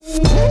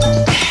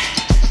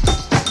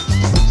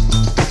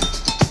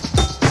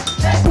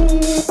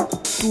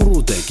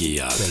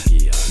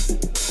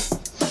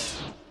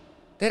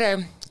Tere,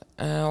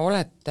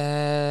 olete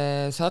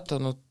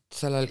sattunud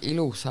sellel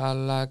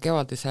ilusal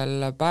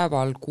kevadisel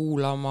päeval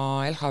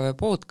kuulama LHV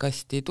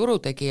podcasti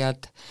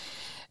Turutegijad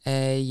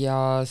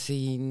ja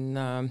siin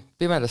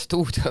pimedas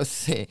stuudios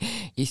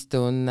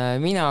istun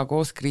mina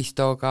koos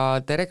Kristoga.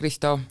 Tere,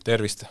 Kristo!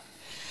 Tervist!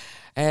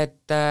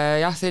 Et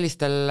jah,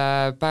 sellistel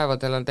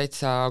päevadel on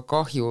täitsa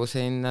kahju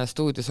siin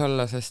stuudios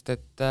olla, sest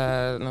et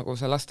nagu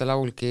see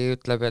lastelaulgi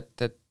ütleb,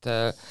 et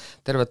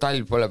terve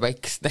talv pole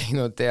päikest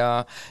näinud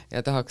ja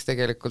tahaks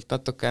tegelikult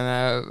natukene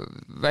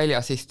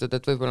väljas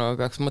istuda, et võib-olla ma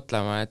peaks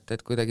mõtlema,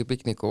 et kuidagi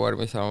pikniku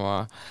vormis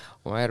oma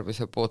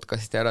järgmise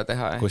podcasti ära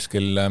teha.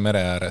 Kuskil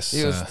mere ääres.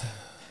 Just,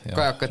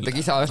 kajakate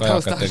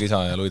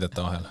kisa ja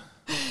luidete vahel.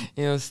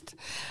 Just,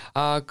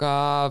 aga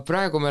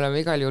praegu me oleme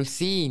igal juhul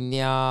siin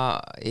ja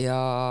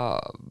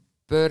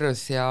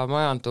börs ja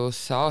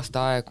majandus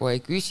aastaaegu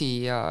ei küsi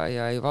ja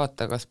ei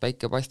vaata, kas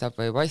päike paistab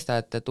või ei paista,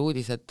 et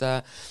uudised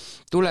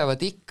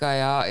tulevad ikka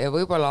ja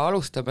võib-olla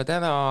alustame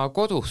täna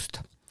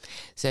kodust,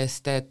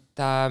 sest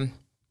et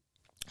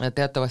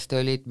teatavasti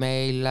olid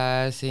meil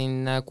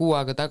siin 6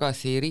 aega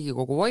tagasi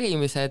Riigikogu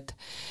valimised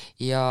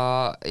ja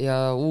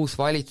uus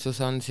valitsus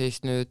on siis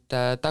nüüd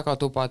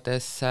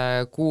tagatubades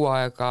 6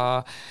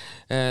 aega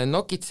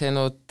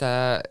nokitsenud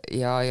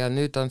ja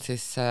nüüd on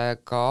siis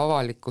ka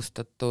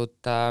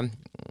avalikustatud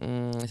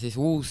siis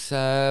uus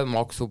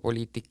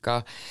maksupoliitika,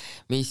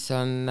 mis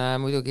on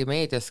muidugi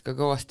meedias ka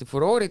kõvasti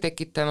furoori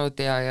tekitanud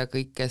ja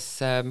kõik,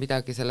 kes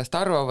midagi sellest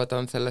arvavad,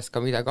 on sellest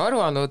ka midagi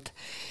arvanud.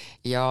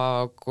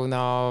 Ja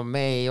kuna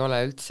me ei ole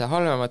üldse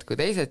halvemad kui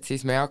teised,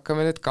 siis me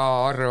hakkame nüüd ka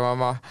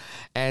arvama.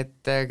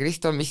 Et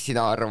Kristo, mis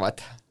sina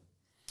arvad?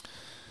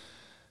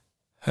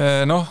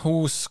 Noh,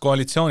 uus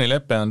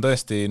koalitsioonilepe on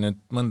tõesti nüüd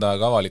mõnda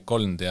aega avalik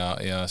olnud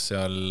ja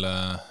seal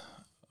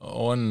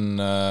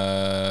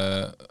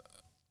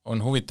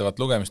on huvitavat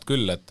lugemist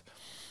küll,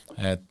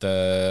 et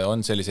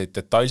on selliseid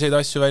detailseid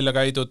asju välja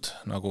käidud,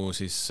 nagu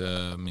siis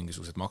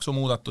mingisugused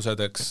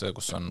maksumuudatused, eks,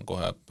 kus on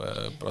kohe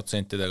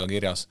protsentidega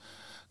kirjas,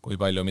 kui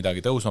palju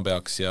midagi tõusma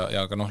peaks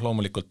ja ka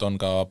loomulikult on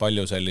ka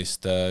palju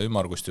sellist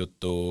ümmargust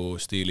juttu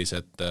stiilis,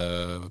 et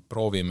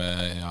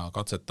proovime ja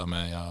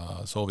katsetame ja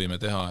soovime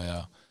teha ja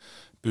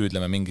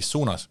püüdleme mingis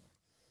suunas.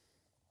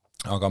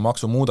 Aga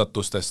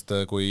maksumuudatustest,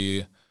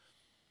 kui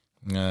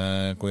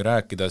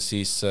rääkida,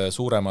 siis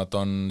suuremad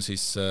on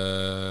siis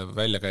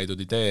välja käidud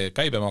idee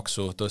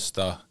käibemaksu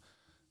tõsta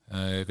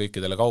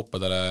kõikidele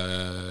kaupadele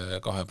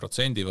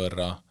 2%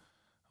 võrra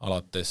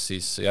alates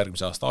siis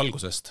järgmise aasta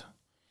algusest.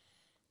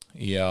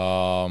 Ja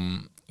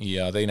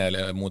teine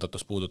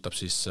muudatus puudutab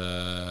siis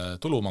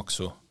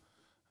tulumaksu,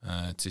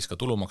 et siis ka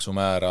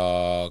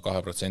tulumaksumäära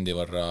 2%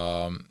 võrra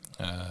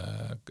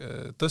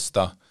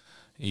tõsta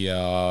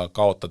ja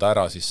kaotada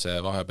ära siis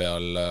see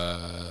vahepeal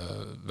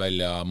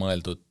välja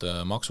mõeldud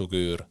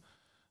maksuküür,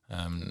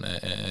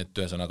 et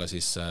ühesõnaga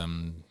siis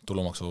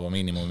tulumaksuvaba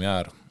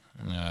miinimummäär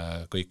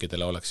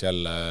kõikidele oleks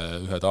jälle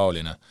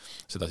ühetaoline.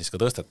 Seda siis ka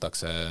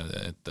tõstetakse,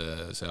 et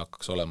see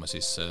hakkaks olema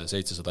siis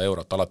 700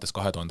 eurot alates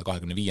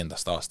 2025.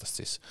 aastast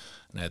siis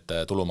need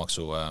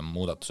tulumaksu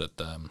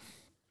muudatused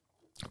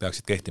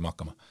peaksid kehtima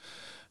hakkama.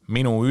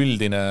 Minu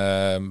üldine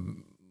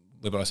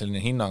võib-olla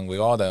selline hinnang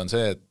või vaade on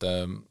see,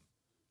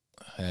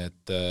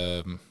 et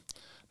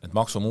need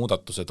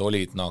maksumuudatused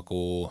olid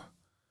nagu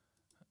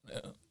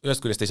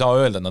ühest küljest ei saa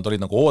öelda, et nad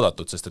olid nagu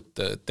oodatud, sest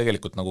et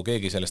tegelikult nagu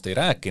keegi sellest ei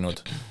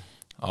rääkinud,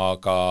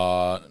 aga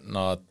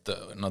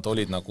nad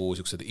olid nagu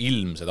sellised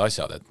ilmsed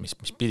asjad, et mis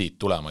pidid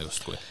tulema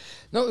justkui.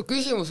 No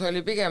küsimus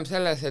oli pigem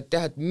selles, et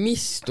jah, et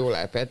mis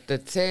tuleb,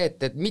 et see,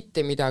 et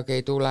mitte midagi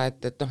ei tule,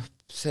 et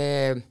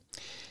see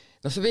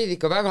pidi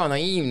ikka väga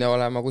naiivne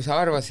olema, kui sa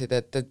arvasid,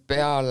 et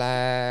peale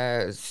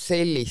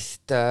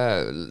sellist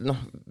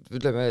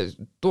ütleme,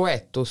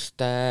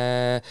 toetuste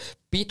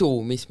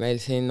pidu, mis meil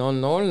siin on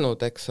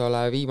olnud, eks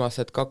ole,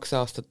 viimased 2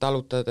 aastat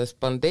talutades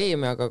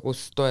pandeemiaga,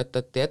 kus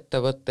toetati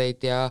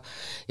ettevõtteid ja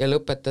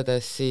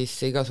lõpetades siis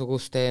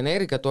igasuguste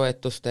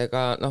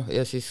energiatoetustega,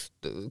 ja siis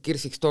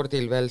kirsiks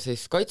tordil veel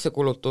siis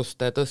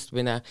kaitsekulutuste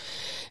tõstmine,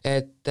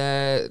 et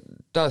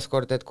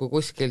taaskord, et kui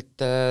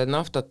kuskilt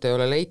naftat ei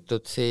ole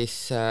leitud,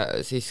 siis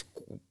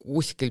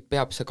kuskilt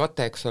peab see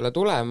kate, eks ole,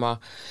 tulema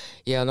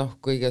ja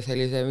kõige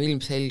sellisem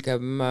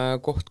ilmselgem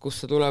koht,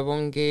 kus see tuleb,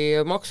 ongi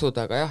maksud,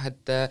 aga jah,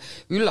 et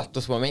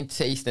üllatusmoment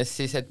seisnes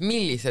siis, et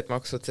millised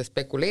maksud, see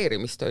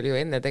spekuleerimist oli ju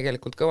enne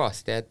tegelikult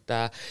kõvasti, et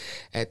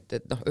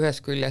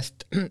ühest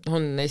küljest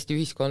on Eesti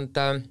ühiskond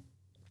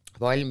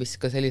valmis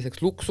ka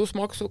selliseks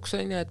luksusmaksuks,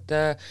 on ju,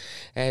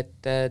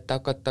 et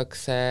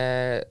hakatakse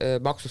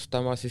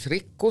maksustama siis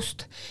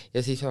rikkust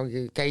ja siis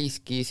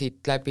käiski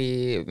siit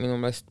läbi, minu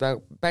meelest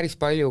päris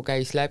palju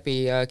käis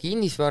läbi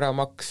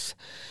kinnisvaramaks,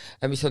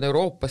 mis on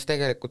Euroopas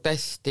tegelikult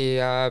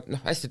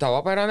hästi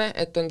tavapärane,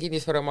 et on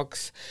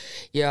kinnisvaramaks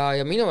ja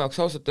minu jaoks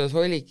ausalt öeldes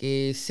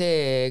oligi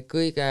see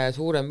kõige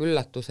suurem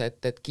üllatus,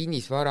 et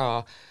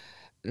kinnisvara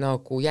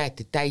nagu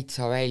jäeti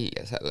täitsa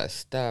välja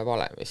sellest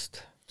valemist.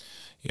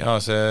 Ja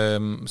see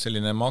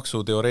selline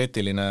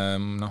maksuteoreetiline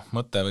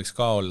mõte võiks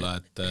ka olla,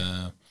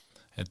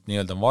 et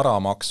nii-öelda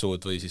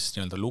varamaksud või siis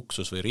nii-öelda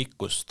luksus või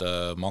rikkust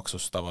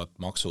maksustavad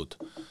maksud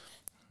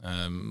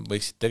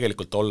võiksid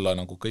tegelikult olla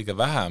nagu kõige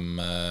vähem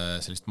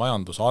sellist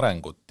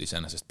majandusarengut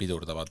iseenesest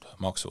pidurdavad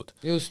maksud.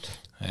 Just.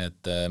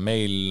 Et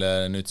meil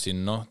nüüd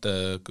siin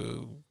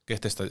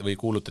kehtestati või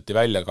kuulutati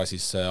välja ka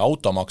siis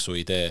automaksu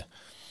idee,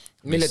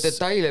 mille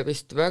detaile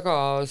vist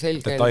väga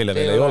selgelt detaile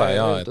veel ei ole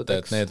ja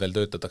et need veel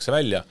töötatakse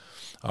välja,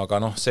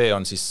 aga see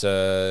on siis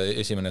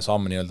esimene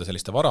samm nii-öelda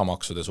selliste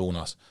varamaksude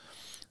suunas.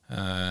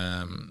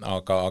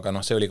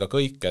 Aga see oli ka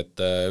kõik, et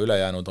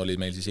ülejäänud oli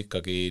meil siis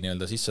ikkagi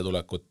nii-öelda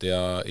sissetulekut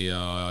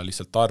ja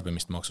lihtsalt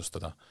tarbimist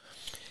maksustada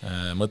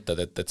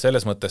mõtted, et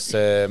selles mõttes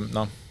see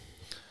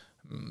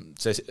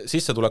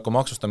sissetuleku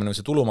maksustamine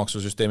või see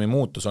tulumaksusüsteemi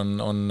muutus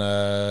on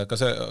ka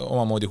see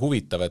omamoodi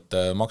huvitav,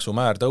 et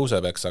maksumäär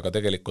tõuseb, eks, aga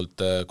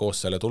tegelikult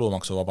koos selle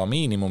tulumaksuvaba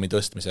miinimumi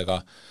tõstmisega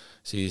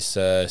siis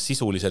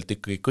sisuliselt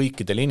ikkagi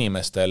kõikidel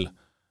inimestel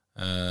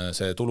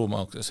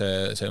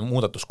see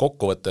muudatus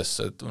kokkuvõttes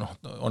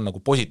on nagu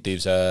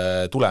positiivse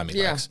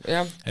tulemiga,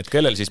 et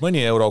kellel siis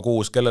mõni euro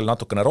kuus, kellel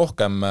natukene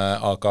rohkem,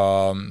 aga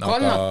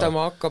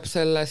kannatama hakkab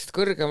sellest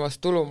kõrgemast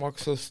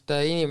tulumaksust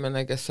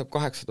inimene, kes saab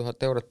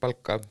 8000 eurot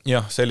palka.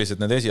 Jah, sellised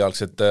need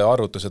esialgsed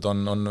arvutused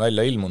on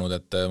välja ilmunud,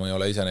 et ma ei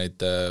ole ise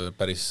neid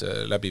päris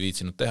läbi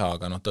viitsinud teha,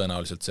 aga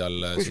tõenäoliselt seal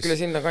kuskile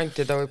sinna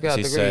kanti ta võib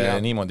jääda küll.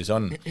 Siis niimoodi see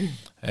on.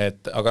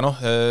 Aga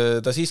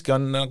ta siiski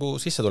on nagu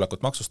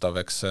sissetulekut maksustav,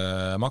 eks,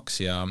 maks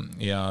ja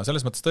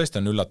selles mõttes tõesti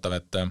on üllatav,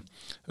 et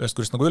ühest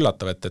küljest nagu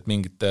üllatav, et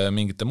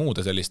mingite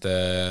muude selliste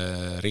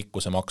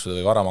rikkuse maksude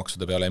või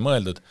varamaksude peale ei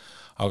mõeldud,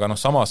 aga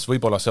samas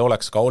võib-olla see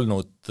oleks ka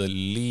olnud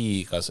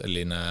liiga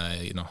selline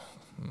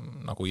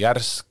nagu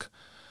järsk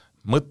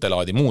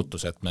mõttelaadi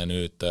muutus, et me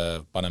nüüd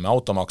paneme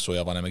automaksu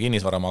ja paneme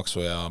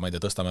kinnisvaramaksu ja ma ei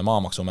tea, tõstame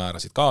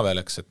maamaksumäärasid ka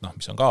veel, eks, et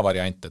mis on ka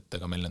variant, et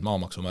ega meil need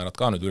maamaksumäärad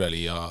ka nüüd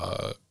üleliia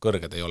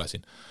kõrged ei ole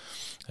siin.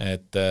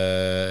 Et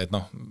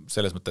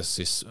selles mõttes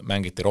siis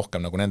mängiti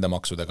rohkem nagu nende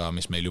maksudega,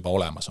 mis meil juba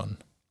olemas on.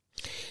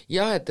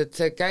 Jah, et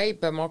see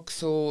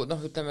käibemaksu,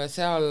 ütleme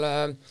seal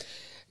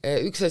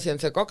üks asi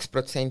on see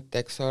 2%,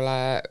 eks ole,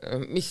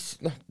 mis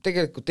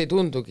tegelikult ei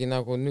tundugi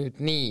nagu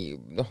nüüd nii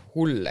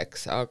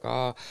hulleks,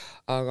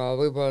 aga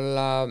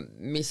võib-olla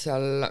mis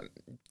seal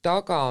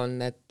taga on,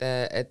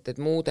 et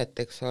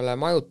muudeti, eks ole,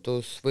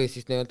 majutus või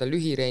siis nii-öelda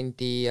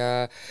lühirendi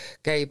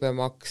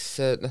käibemaks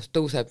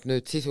tõuseb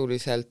nüüd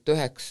sisuliselt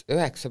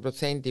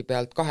 9%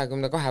 pealt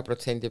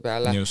 22%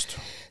 peale. Just.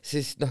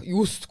 Siis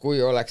just kui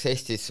oleks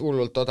Eestis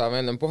hullult odav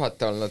ennem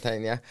puhata olnud,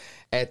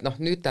 et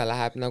nüüd ta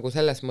läheb nagu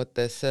selles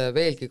mõttes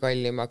veelgi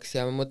kallimaks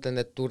ja ma mõtlen,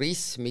 et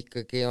turism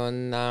ikkagi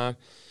on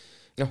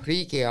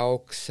riigi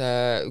jaoks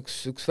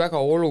üks väga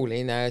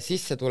oluline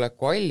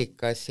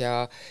sissetulekuallikas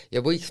ja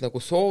võiks nagu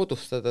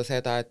soodustada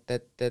seda,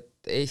 et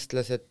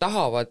eestlased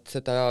tahavad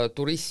seda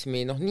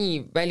turismi,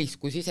 nii välis-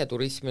 kui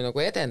siseturismi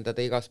nagu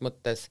edendada igas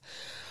mõttes,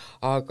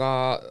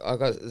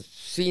 aga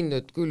siin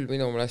nüüd küll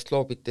minu meelest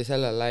loobiti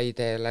sellele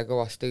ideele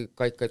kõvasti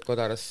kaikaid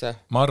kodarasse.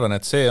 Ma arvan,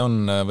 et see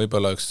on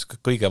võib-olla üks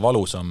kõige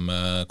valusam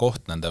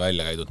koht nende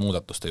välja käidud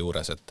muudatuste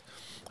juures, et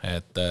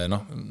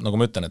nagu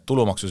ma ütlen, et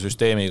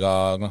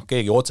tulumaksusüsteemiga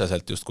keegi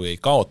otseselt justkui ei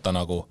kaota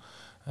nagu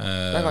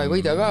väga ei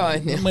võida ka,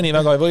 mõni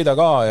väga ei võida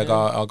ka,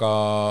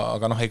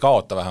 aga ei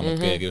kaota vähemalt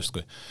keegi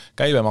justkui.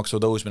 Käibemaksu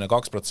tõusmine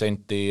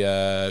 2%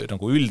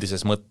 nagu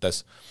üldises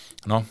mõttes,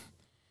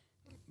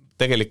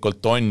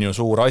 tegelikult on ju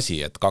suur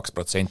asi, et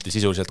 2%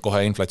 sisuliselt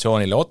kohe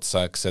inflatsioonile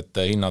otsa, eks, et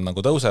hinnad nagu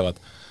tõusevad.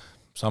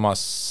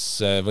 Samas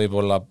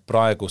võib-olla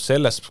praegu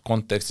selles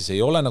kontekstis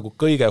ei ole nagu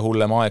kõige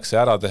hullem aeg see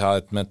ära teha,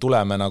 et me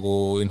tuleme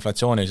nagu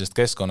inflatsioonilisest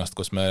keskkonnast,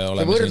 kus me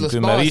oleme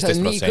siin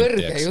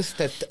 10-15%, eks.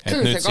 Just, et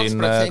nüüd siin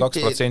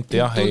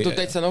 2% tundub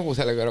täitsa nagu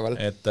selle kõrval.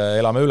 Et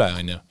elame üle,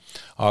 on ju.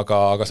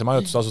 Aga see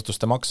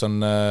majutusasutuste maks on,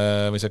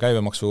 või see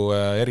käibemaksu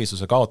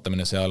erisuse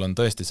kaotamine seal on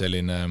tõesti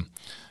selline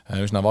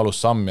üsna valus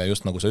samm ja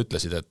just nagu sa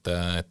ütlesid,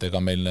 et ega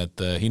meil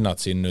need hinnad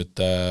siin nüüd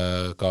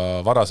ka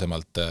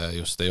varasemalt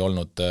just ei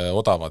olnud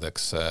odavad,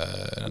 eks,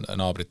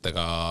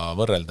 naabritega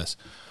võrreldes.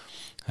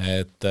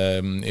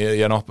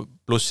 Ja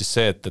pluss siis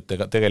see, et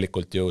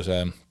tegelikult ju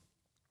see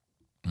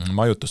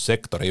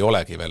majutussektor ei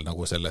olegi veel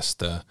nagu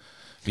sellest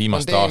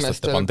viimaste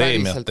aastate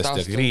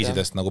pandeemiatest ja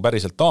kriisidest nagu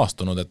päriselt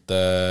taastunud, et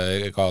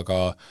ega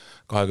ka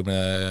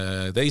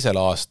 22.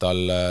 aastal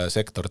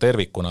sektor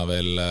tervikuna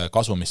veel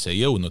kasumisse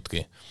ei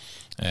jõudnudki.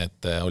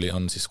 Et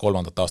on siis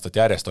 3. aastat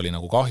järjest oli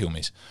nagu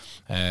kahjumis.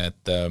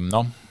 Et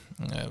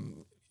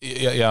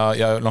ja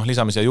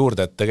lisame siia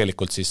juurde, et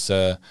tegelikult siis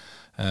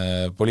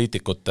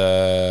poliitikute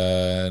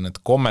need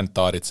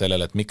kommentaarid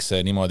sellele, et miks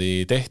see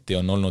niimoodi tehti,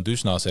 on olnud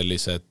üsna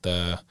sellised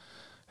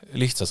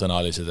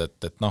lihtsasõnalised, et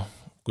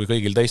kui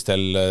kõigil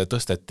teistel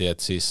tõsteti, et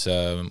siis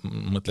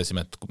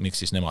mõtlesime, et miks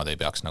siis nemad ei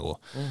peaks nagu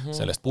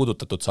sellest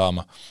puudutatud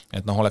saama.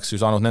 Et oleks ju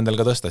saanud nendel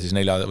ka tõsta siis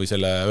 4 või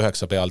selle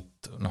 9 pealt,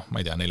 ma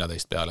ei tea,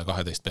 14 peale,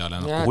 12 peale,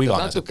 kui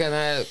iganes.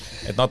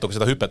 Et natuke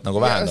seda hüpet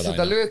nagu vähendada.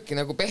 Seda lööki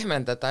nagu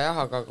pehmendada,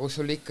 aga kui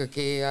sul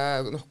ikkagi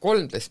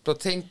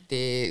 13%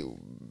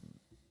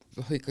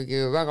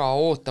 ikkagi väga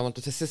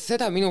ootamatu, sest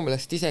seda minu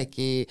meelest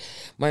isegi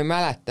ma ei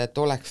mäleta, et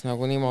oleks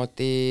nagu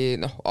niimoodi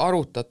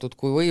arutatud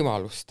kui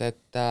võimalust,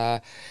 et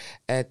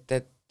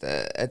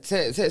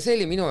see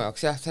oli minu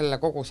jaoks jah,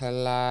 kogu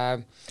selle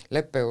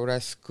leppe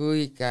juures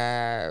kõige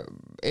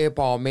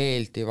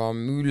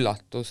ebameeldivam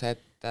üllatus,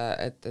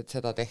 et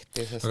seda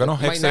tehti, sest ma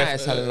ei näe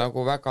seal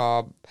nagu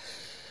väga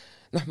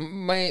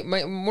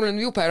mul on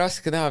jube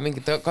raske näha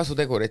mingit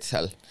kasutegurit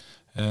seal.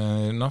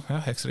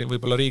 Eks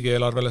võib-olla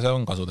riigieelarvele see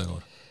on kasutegur.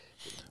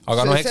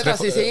 Aga seda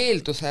siis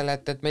eeldusel,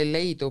 et meil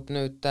leidub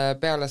nüüd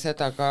peale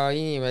seda ka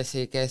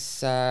inimesi,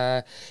 kes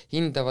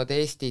hindavad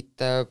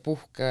Eestit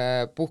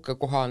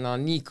puhkekohana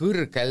nii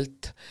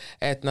kõrgelt,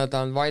 et nad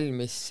on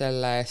valmis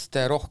selle eest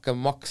rohkem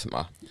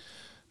maksma.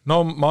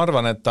 No ma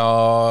arvan, et ta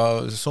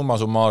summa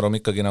summarum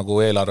ikkagi nagu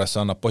eelarvesse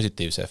annab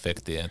positiivse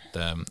efekti,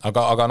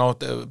 aga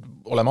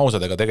oleme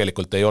ausad, ega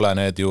tegelikult ei ole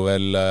need ju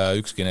veel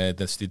ükski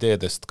nendest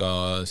ideedest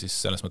ka siis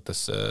selles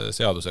mõttes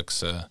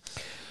seaduseks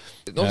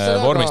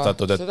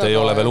vormistatud, et ei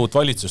ole veel uut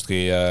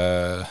valitsustki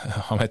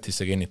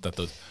ametisse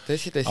kinnitatud.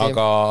 Tõsi.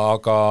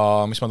 Aga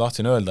mis ma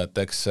tahtsin öelda,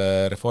 et eks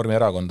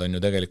Reformierakond on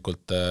ju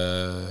tegelikult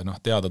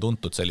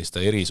teada-tuntud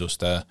selliste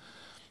erisuste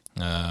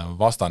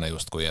vastane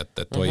justkui,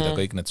 et hoida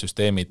kõik need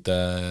süsteemid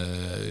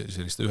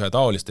selliste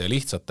ühetaoliste ja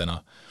lihtsatena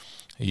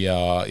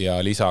ja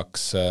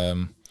lisaks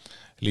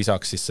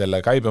siis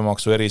selle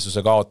käibemaksu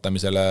erisuse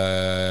kaotamisele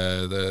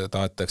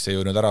tahetakse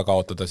ju nüüd ära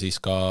kaotada siis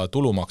ka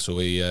tulumaksu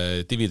või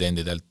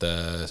dividendidelt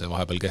see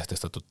vahepeal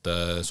kehtestatud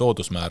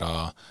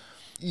soodusmäära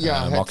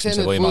ja, et see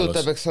nüüd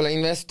puudutab, eks ole,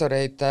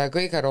 investoreid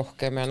kõige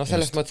rohkem ja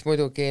selles mõttes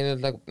muidugi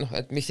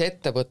et mis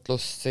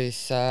ettevõtlust siis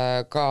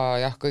ka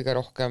jah, kõige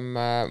rohkem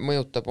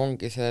mõjutab,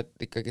 ongi see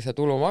ikkagi see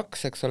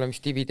tulumaks, eks ole,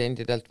 mis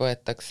dividendidelt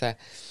võetakse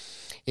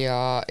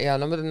ja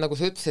nagu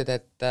sa ütlesid,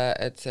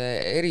 et see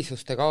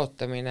erisuste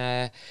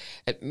kaotamine,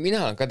 et mina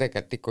olen ka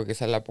tegelikult ikkagi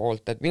selle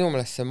poolt, et minu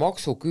meelest see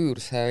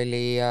maksuküür, see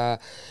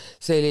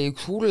oli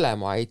üks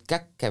hullemaid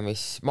käkke,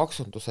 mis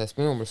maksunduses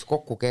minu meelest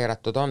kokku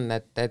keeratud on,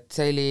 et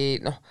see oli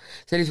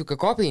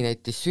niisugune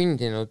kabinetis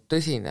sündinud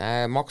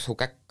tõsine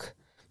maksukäkk.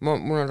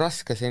 Mul on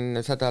raske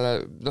siin seda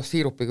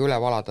siirupiga üle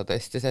valada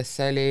tõesti, sest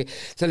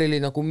see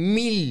oli nagu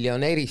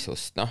miljon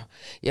erisust,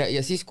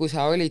 ja siis, kui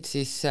sa olid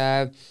siis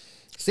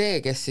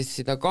see, kes siis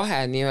seda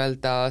kahe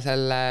nii-öelda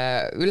selle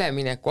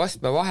ülemineku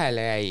astme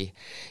vahele jäi,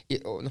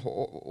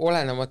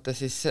 olenemata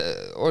siis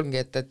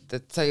ongi, et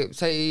sa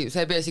ei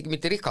pea isegi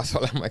mitte rikas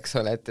olema, eks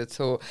ole, et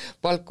su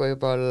palk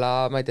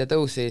võib-olla, ma ei tea,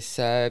 tõusis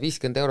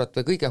 50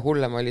 eurot või kõige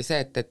hullem oli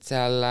see, et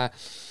seal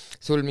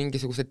sul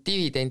mingisugused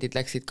dividendid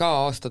läksid ka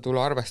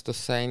aastatulu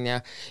arvestusse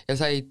ja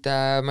said,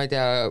 ma ei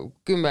tea,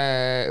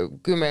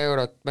 10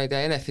 eurot, ma ei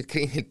tea, Enefit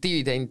Greenilt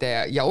dividende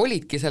ja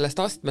olidki sellest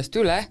astmest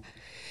üle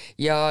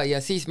ja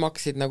siis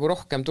maksid nagu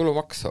rohkem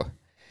tulumaksu.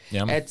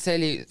 Et see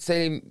oli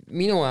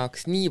minu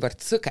jaoks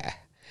niivõrd sõge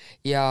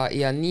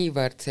ja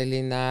niivõrd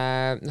selline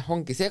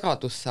ongi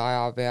segadusse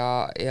ajav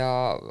ja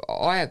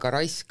aega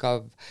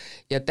raiskav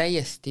ja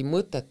täiesti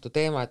mõttetu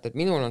teema, et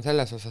minul on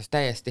selles osas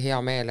täiesti hea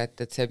meel,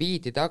 et see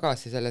viidi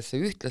tagasi sellesse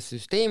ühtlasse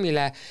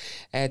süsteemile,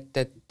 et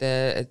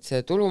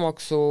see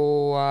tulumaksu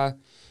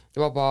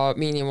vaba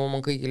miinimum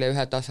on kõigile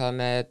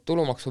ühetasane,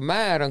 tulumaksu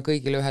määr on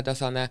kõigile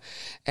ühetasane,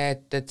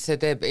 et see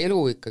teeb elu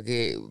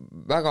ikkagi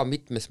väga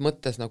mitmes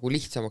mõttes nagu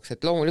lihtsamaks,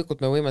 et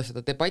loomulikult me võime seda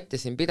debatti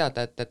siin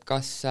pidada, et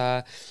kas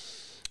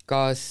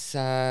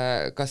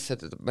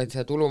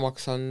see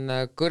tulumaks on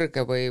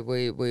kõrge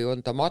või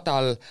on ta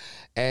madal,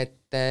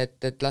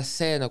 et las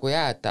see nagu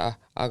jääda,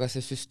 aga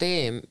see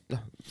süsteem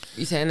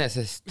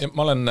iseenesest...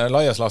 Ma olen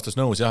laias laastus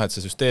nõus jah, et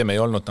see süsteem ei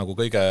olnud nagu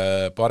kõige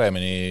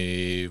paremini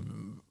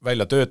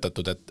välja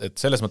töötatud, et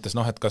selles mõttes,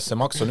 et kas see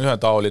maks on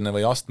ühetaoline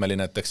või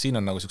astmeline, et eks siin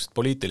on nagu sellised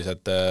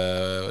poliitilised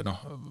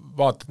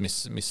vaated,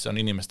 mis on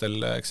inimestel,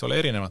 eks ole,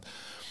 erinevad.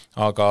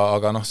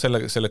 Aga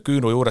selle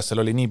küüru juures seal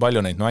oli nii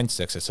palju neid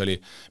nüansse, eks, et see oli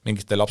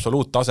mingitel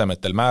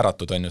absoluuttasemetel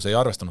määratud, on ju, see ei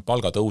arvestanud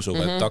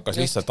palgatõusuga, et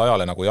hakkas lihtsalt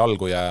ajale nagu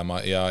jalgu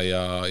jääma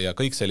ja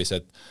kõik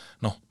sellised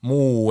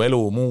muu elu,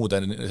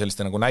 muude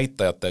selliste nagu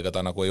näitajatega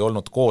ta nagu ei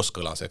olnud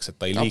kooskõlas, eks, et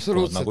ta ei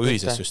liikunud nagu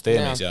ühises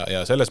süsteemis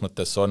ja selles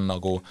mõttes on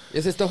nagu...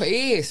 Ja sest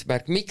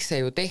eesmärk, miks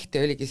see ju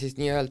tehti, oligi siis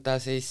nii-öelda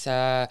siis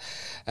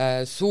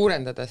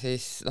suurendada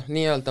siis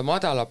nii-öelda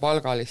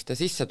madalapalgaliste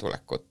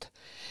sissetulekut,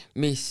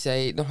 mis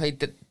ei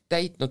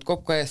täitnud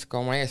kokku ees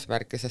ka oma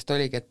eesmärke, sest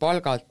oligi, et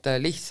palgad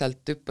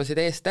lihtsalt hüppasid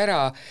eest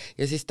ära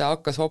ja siis ta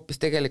hakkas hoopis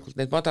tegelikult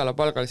neid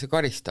madalapalgalisi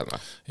karistama.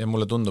 Ja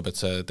mulle tundub, et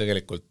see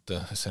tegelikult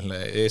selle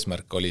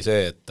eesmärk oli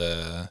see,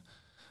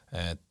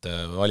 et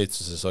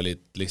valitsuses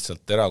olid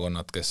lihtsalt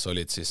erakonnad, kes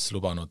olid siis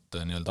lubanud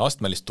nii-öelda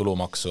astmelist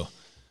tulumaksu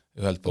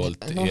ühelt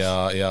poolt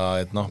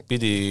ja et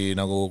pidi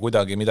nagu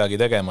kuidagi midagi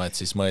tegema, et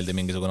siis mõeldi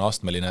mingisugune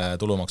astmeline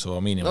tulumaksu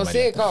miinimum välja.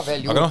 See ka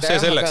veel juurde. Aga see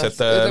selleks, et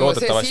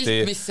loodetavasti... See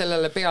silt, mis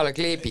sellele peale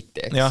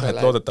kleebiti. Jah,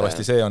 et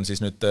loodetavasti see on siis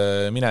nüüd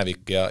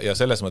minevik ja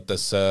selles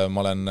mõttes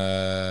ma olen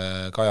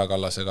Kaja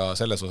Kallasega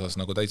selles osas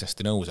nagu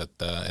täiesti nõus, et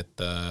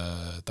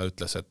ta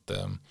ütles, et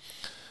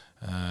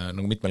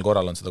nagu mitmel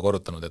korral on seda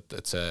korrutanud,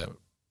 et see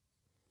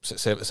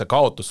see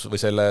kaotus või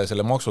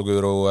selle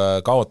maksuküüru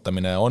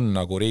kaotamine on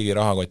nagu riigi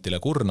rahakotile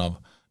kurnav,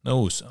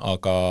 nõus,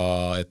 aga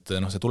et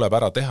see tuleb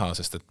ära teha,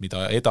 sest et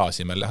mida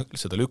edasi me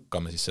seda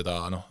lükkame, siis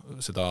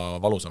seda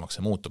valusamaks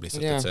see muutub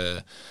lihtsalt,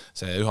 et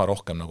see üha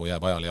rohkem nagu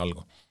jääb ajale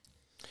jalgu.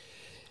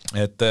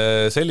 Et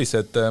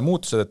sellised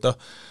muutused, et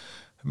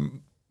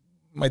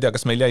ma ei tea,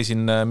 kas meil jäi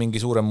siin mingi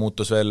suurem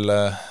muutus veel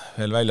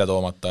välja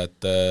toomata,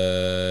 et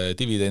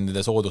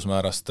dividendide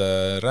soodusmäärast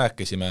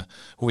rääkisime.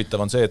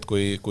 Huvitav on see, et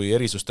kui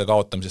erisuste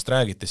kaotamisest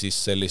räägiti, siis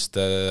sellist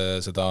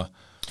seda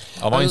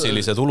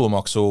avansilise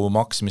tulumaksu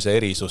maksmise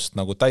erisust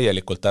nagu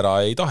täielikult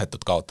ära ei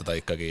tahetud kaotada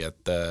ikkagi,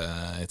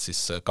 et siis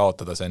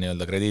kaotada see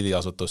nii-öelda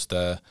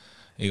krediidiasutuste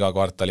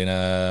igakvartaline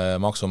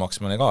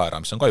maksumaksmine ka ära,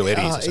 mis on ka ju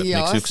erisus, et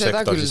miks üks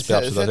sektor siis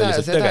peab seda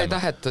selliselt tegema. Seda ei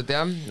tahetud,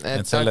 jah.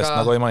 Et sellest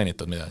nagu ei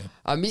mainitud midagi.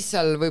 Aga mis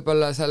seal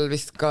võib-olla seal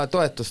vist ka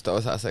toetuste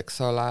osas, eks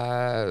ole,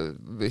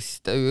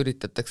 vist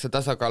üritatakse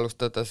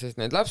tasakaalustada siis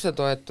neid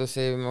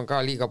lapsetoetusi, ma ka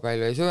liiga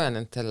palju ei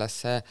süvenenud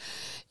sellesse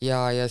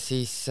ja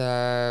siis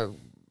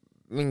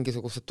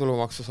mingisugused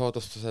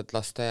tulumaksusoodustused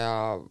laste ja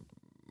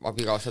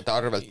abikaasade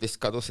arvelt vist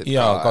kadusid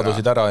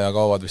kadusid ära ja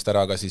kaovad vist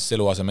ära ka siis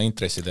eluaseme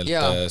intressidelt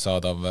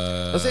saadav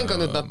no see on ka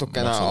nüüd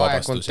natukene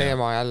aegunud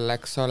teema jälle,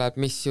 eks ole, et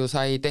mis ju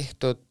sai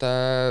tehtud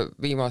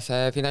viimase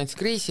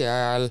finantskriisi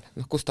ajal,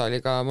 kus ta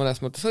oli ka mõnes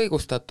mõttes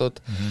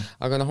õigustatud,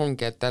 aga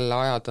ongi, et jälle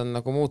ajad on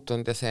nagu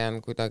muutunud ja see on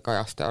kuidagi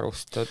ajaste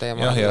arust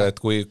teema. Ja et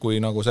kui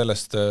nagu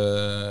sellest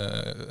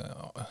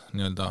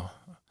nii-öelda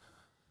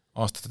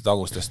aastate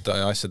tagustest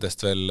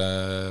asjadest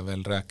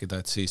veel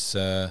rääkida, et siis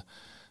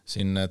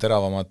siin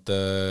teravamad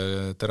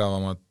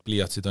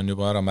pliiatsid on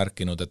juba ära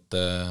märkinud,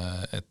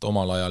 et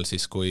omal ajal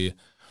siis, kui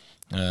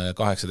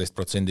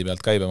 18%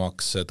 pealt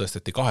käibemaks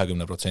tõsteti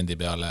 20%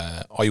 peale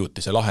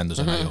ajutise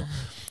lahendusena ju,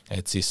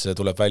 et siis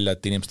tuleb välja,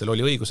 et inimestel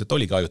oli õigus, et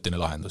oligi ajutine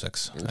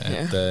lahenduseks.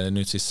 Et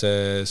nüüd siis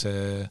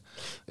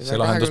see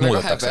lahendus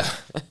muudetakse.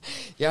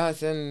 Ja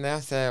see on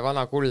see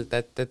vana kuld,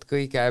 et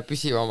kõige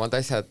püsivamad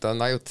asjad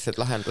on ajutised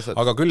lahendused.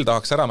 Aga küll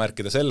tahaks ära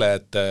märkida selle,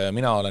 et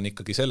mina olen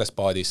ikkagi selles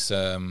paadis,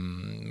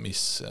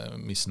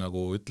 mis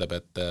nagu ütleb,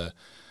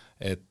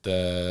 et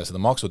seda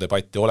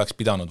maksudebatti oleks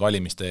pidanud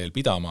valimiste eel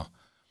pidama.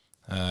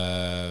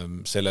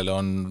 Sellele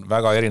on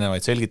väga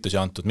erinevaid selgitusi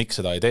antud, miks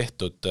seda ei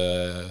tehtud.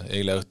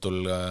 Eile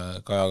õhtul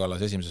Kaja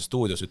Kallas Esimeses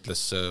stuudios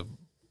ütles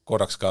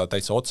korraks ka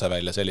täitsa otse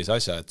välja sellise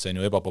asja, et see on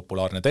ju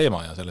ebapopulaarne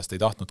teema ja sellest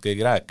ei tahtnud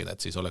keegi rääkida,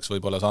 et siis oleks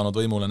võib-olla saanud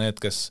võimule need,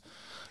 kes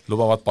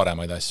lubavad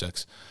paremaid asju,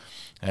 eks.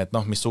 Et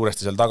mis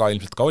suuresti seal taga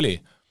ilmselt ka oli,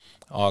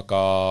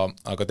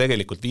 aga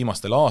tegelikult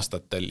viimastel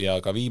aastatel ja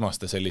ka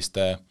viimaste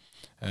selliste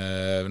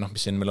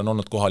mis siin meil on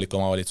olnud kohalike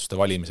omavalitsuste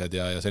valimised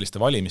ja selliste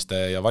valimiste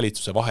ja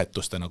valitsuse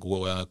vahetuste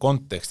nagu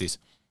kontekstis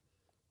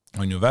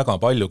on ju väga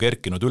palju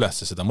kerkinud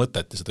üles seda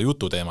mõtet ja seda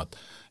jututeemat,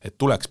 et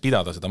tuleks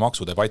pidada seda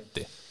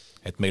maksudebatti.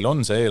 Et meil on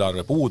see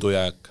eelarve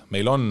puudujääk,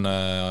 meil on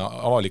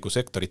avaliku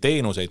sektori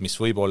teenuseid, mis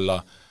võib-olla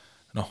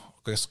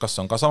kas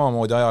on ka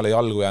samamoodi ajale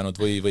jalgu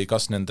jäänud või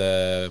kas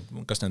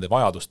nende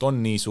vajadust on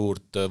nii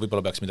suurt,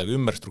 võib-olla peaks midagi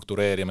ümber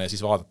struktureerima ja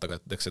siis vaadata,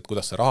 et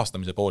kuidas see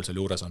rahastamise pool seal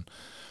juures on.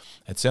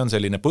 Et see on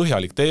selline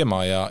põhjalik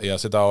teema ja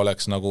seda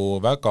oleks nagu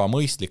väga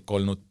mõistlik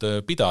olnud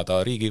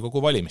pidada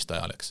Riigikogu valimiste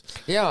ajal, eks.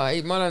 Jaa,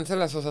 ei, ma olen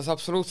selles osas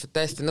absoluutselt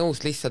täiesti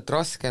nõus, lihtsalt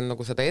raske on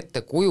nagu seda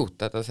ette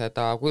kujutada,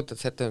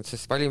 kujutades ette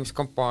nüüd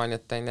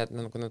valimiskampaaniat, et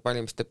nagu need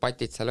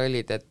valimisdebatid seal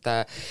olid, et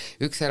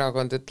üks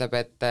erakond ütleb,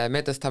 et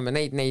me tõstame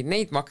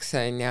neid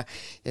makse ja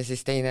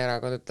siis teine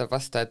erakond ütleb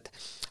vastu, et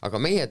aga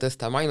meie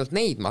tõstame ainult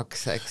neid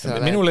makse, eks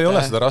ole. Minul ei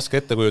ole seda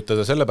raske ette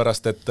kujutada,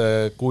 sellepärast, et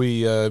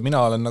kui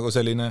mina olen nagu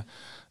selline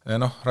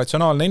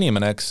ratsionaalne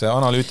inimene, eks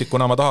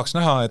analüütikuna ma tahaks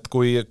näha, et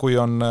kui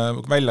on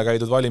välja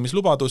käidud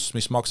valimislubadus,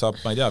 mis maksab,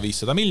 ma ei tea,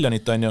 500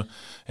 miljonit on ju,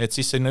 et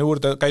siis sinna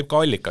juurde käib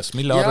ka allikas,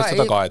 mille arvelt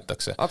seda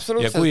kaetakse.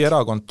 Ja kui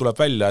erakond tuleb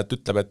välja, et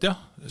ütleb, et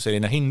jah,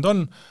 selline hind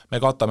on,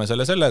 me katame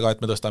sellega, et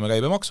me tõstame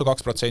käibemaksu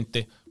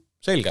 2%,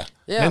 selge,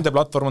 nende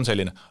platvorm on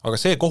selline, aga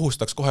see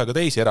kohustaks kohe ka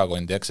teisi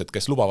erakondi, eks, et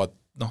kes lubavad,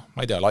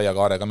 ma ei tea, laia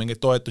kaarega mingeid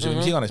toetusi või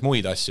mis iganes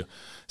muid asju.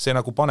 See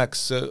nagu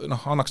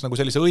annaks nagu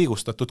sellise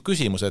õigustatud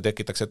küsimuse ja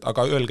tekitaks, et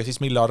aga öelge siis,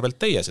 mille arvelt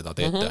teie seda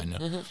teete, on ju.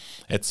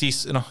 Et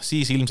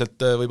siis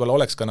ilmselt võib-olla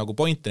oleks ka nagu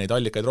pointi neid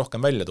allikaid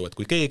rohkem välja tuua, et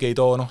kui keegi ei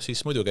too,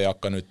 siis muidugi ei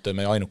hakka nüüd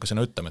me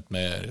ainukesena ütlema, et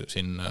me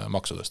siin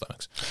maksu tõstame,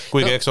 eks.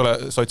 Kuigi, eks ole,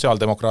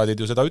 sotsiaaldemokraadid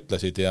ju seda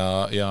ütlesid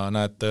ja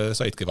näed,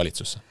 saidki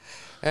valitsusse.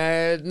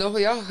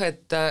 Jah,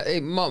 et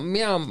ma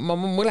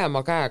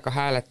mõlema käega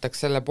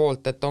hääletaks selle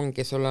poolt, et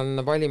ongi, sul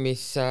on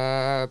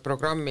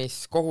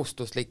valimisprogrammis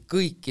kohustuslik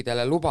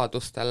kõikidele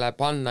lubadustele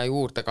panna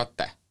juurde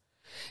kate.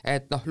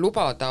 Et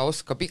lubada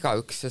oskab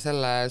igaüks ja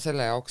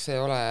selle jaoks ei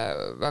ole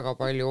väga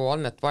palju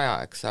annet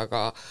vaja, eks,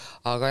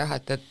 aga jah,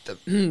 et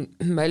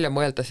välja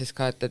mõelda siis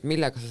ka, et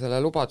millega sa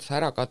selle lubaduse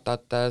ära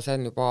katad, see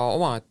on juba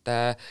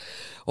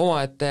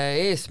omaette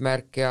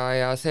eesmärk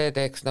ja see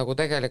teeks nagu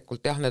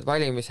tegelikult jah, need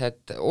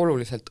valimised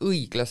oluliselt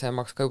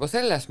õiglasemaks ka juba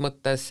selles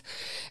mõttes,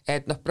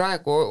 et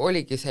praegu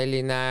oligi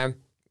selline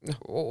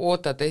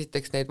ootad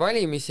esiteks neid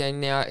valimisi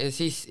on ja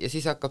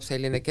siis hakkab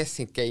selline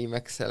guessing game,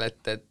 eks ole,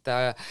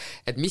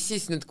 et mis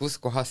siis nüüd, kus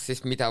kohas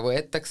siis mida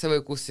võetakse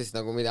või kus siis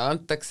nagu mida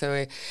antakse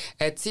või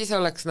et siis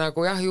oleks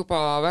nagu jah,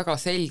 juba väga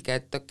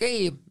selge, et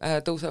okei,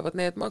 tõusevad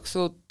need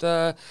maksud,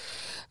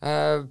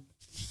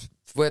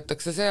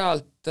 võetakse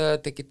sealt,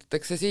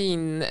 tekitatakse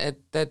siin,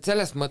 et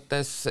selles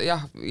mõttes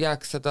jah,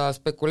 jääks seda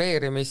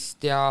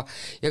spekuleerimist ja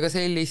ka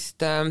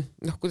sellist,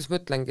 kuidas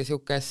ma ütlengi,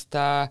 niisugust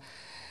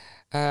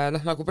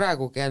nagu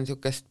praegugi on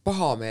niisugust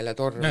pahameele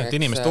tormi. Et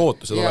inimeste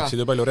ootused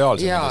oleksid ju palju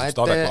reaalsemad,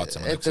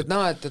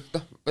 adekvaatsemad.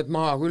 Et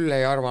ma küll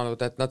ei arvanud,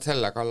 et nad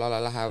selle kallale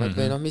lähevad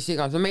või mis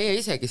iganes, meie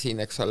isegi siin,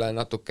 eks ole,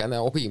 natukene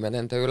obime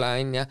nende üle,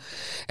 on ja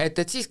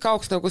et siis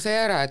kaoks nagu see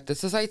ära, et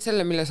sa said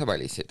selle, mille sa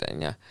valisid,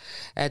 on ja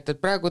et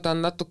praegu ta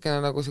on natukene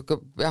nagu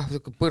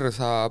niisugune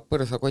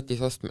põrsa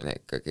kotis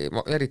ostmine ikkagi,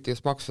 eriti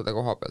just maksude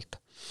koha pealt.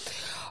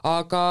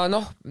 Aga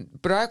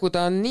praegu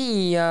ta on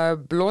nii,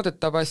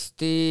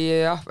 loodetavasti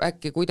jah,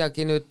 äkki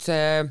kuidagi nüüd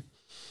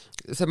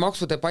see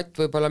maksudebatt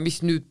võib-olla,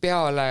 mis nüüd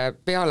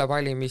peale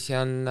valimisi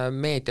on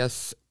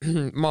meedias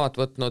maad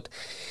võtnud,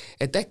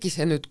 et äkki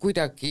see nüüd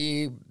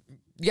kuidagi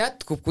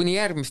jätkub kuni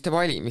järgmiste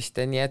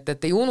valimisteni,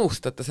 et ei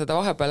unustata seda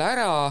vahepeal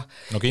ära.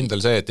 No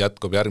kindel see, et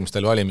jätkub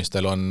järgmistel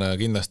valimistel on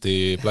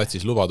kindlasti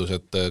platsis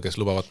lubadused, kes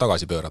lubavad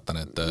tagasi pöörata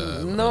need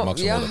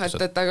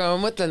maksumuudatused. Et aga ma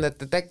mõtlen,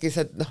 et äkki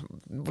see,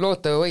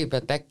 loota võib,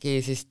 et äkki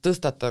siis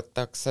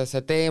tõstatatakse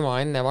see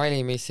teema enne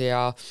valimisi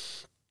ja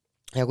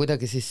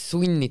kuidagi siis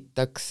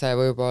sunnitakse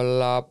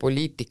võib-olla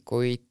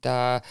poliitikuid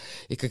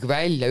ikkagi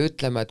välja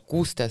ütlema, et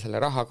kus te selle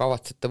raha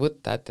kavatsete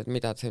võtta, et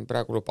mida te siin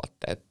praegu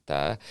lubate,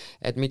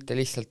 et mitte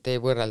lihtsalt ei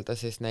võrrelda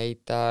siis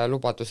neid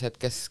lubadusi, et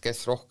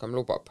kes rohkem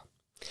lubab.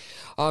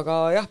 Aga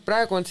jah,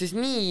 praegu on siis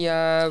nii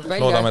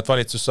Loodame, et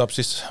valitsus saab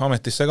siis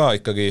ametisse ka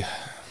ikkagi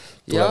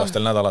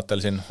tulevastel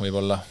nädalatel siin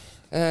võib-olla.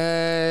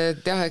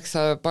 Jah, eks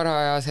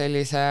paraja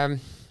sellise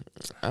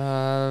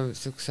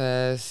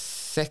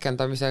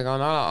sehkendamisega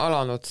on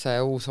alanud see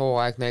uus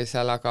hooaeg neil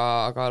seal,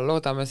 aga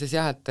loodame siis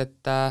jah,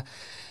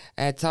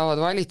 et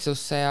saavad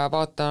valitsusse ja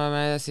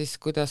vaatame siis,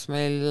 kuidas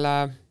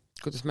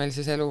meil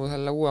siis elu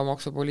selle uue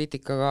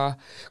maksupoliitikaga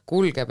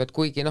kulgeb, et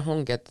kuigi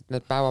ongi, et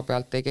need päeva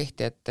pealt ei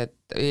kehti,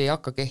 et ei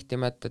hakka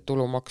kehtima, et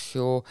tulumaks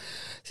ju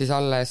siis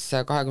alles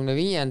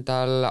 25.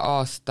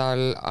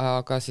 aastal,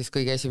 aga siis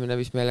kõige esimene,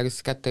 mis meile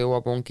siis kätte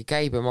jõuab, ongi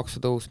käibemaksu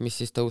tõus, mis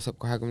siis tõuseb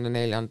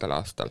 24.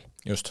 aastal.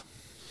 Just.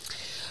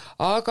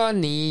 Aga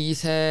nii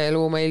see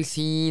elu meil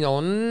siin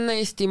on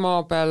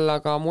Eestimaa peal,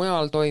 aga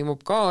mujal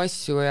toimub ka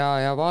asju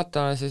ja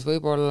vaatame siis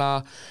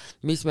võib-olla,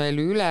 mis meil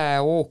üle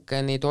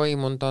ookeani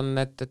toimunud on,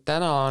 et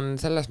täna on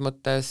selles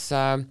mõttes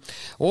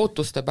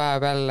ootuste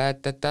päev jälle,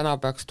 et täna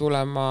peaks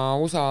tulema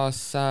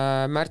USA-s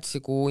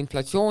märtsikuu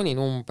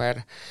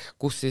inflatsiooninumber,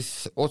 kus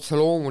siis otse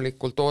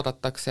loomulikult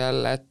oodatakse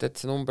jälle, et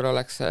see number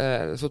oleks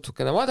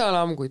sutsukene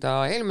madalam, kui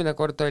ta eelmine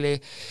kord oli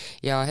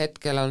ja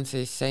hetkel on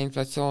siis see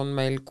inflatsioon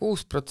meil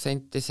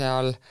 6%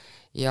 seal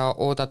ja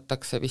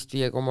oodatakse vist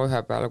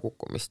 5,1 peale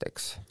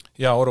kukkumisteks.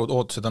 Ja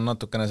ootused on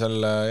natukene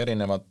seal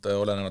erinevad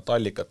olenevat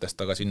allikatest,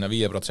 aga sinna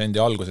 5%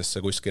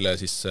 algusesse kuskile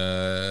siis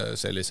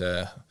sellise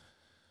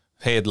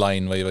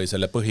headline või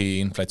selle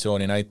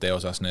põhiinflatsiooni näitaja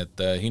osas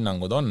need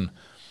hinnangud on.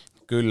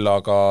 Küll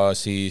aga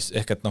siis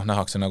ehk et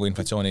nähakse nagu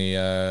inflatsiooni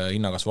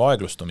hinnakasvu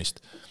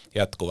aeglustumist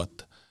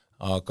jätkuvat.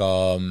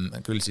 Aga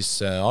küll siis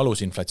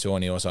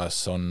alusinflatsiooni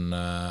osas on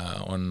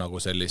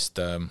nagu sellist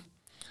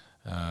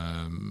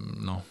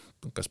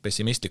kas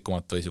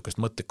pessimistikumat või niisugust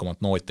mõtlikumat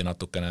nooti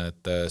natukene,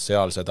 et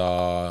seal seda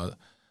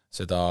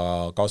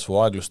kasvu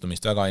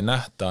aeglustumist väga ei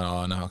nähta,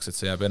 nähakse, et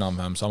see jääb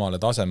enam-vähem samale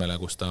tasemele,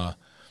 kus ta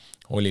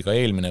oli ka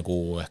eelmine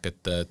kuu, ehk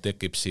et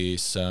tekib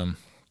siis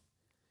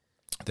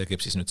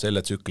nüüd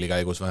selle tsükli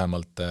käigus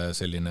vähemalt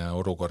selline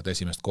olukord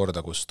esimest korda,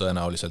 kus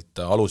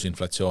tõenäoliselt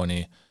alusinflatsiooni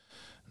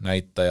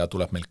näitaja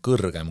tuleb meil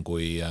kõrgem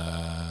kui,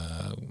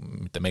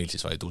 mitte meil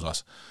siis, vaid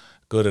USAs,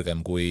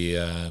 kõrgem kui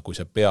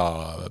see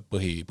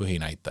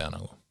põhinäitaja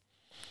nagu.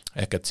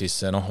 Ehk et siis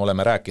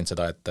oleme rääkinud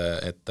seda,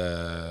 et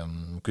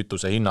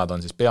kütuse hinnad on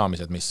siis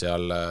peamised, mis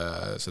seal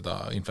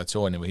seda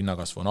inflatsiooni või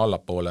hinnakasvu on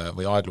allapoole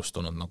või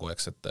aeglustunud nagu,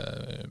 eks, et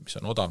mis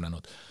on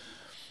odavnenud.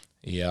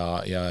 Ja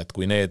et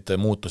kui need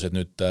muutused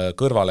nüüd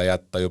kõrvale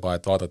jätta juba,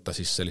 et vaadata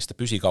siis selliste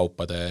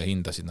püsikaupade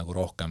hindasid nagu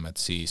rohkem, et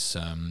siis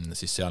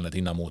seal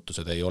need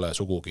hinnamuutused ei ole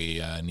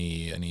sugugi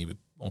nii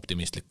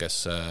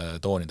optimistlikes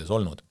toonides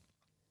olnud.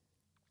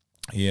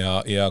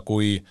 Ja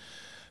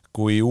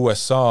kui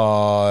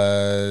USA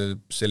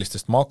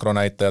sellistest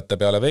makronäitajate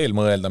peale veel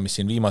mõelda, mis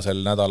siin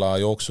viimasel nädala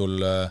jooksul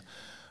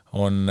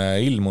on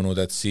ilmunud,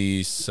 et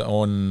siis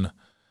on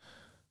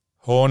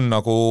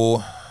nagu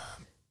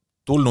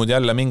tulnud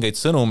jälle mingeid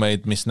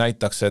sõnumeid, mis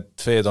näitaks, et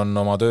Fed on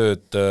oma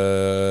tööd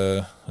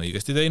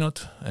õigesti teinud,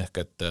 ehk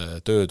et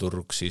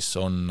tööturg siis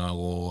on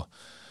nagu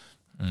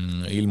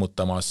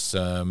ilmutamas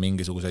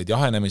mingisuguseid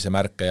jahenemise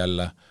märke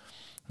jälle.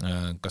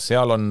 kas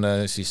seal on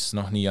siis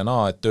nii ja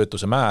naa, et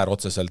töötuse määr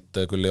otseselt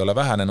küll ei ole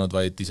vähenenud,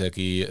 vaid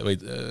isegi,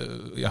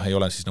 ei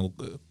ole siis nagu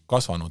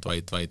kasvanud,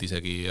 vaid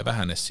isegi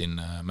vähenes siin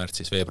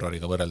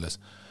märtsis-veebruariga võrreldes.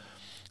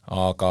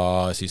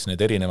 Aga siis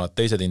need erinevad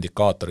teised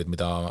indikaatorid,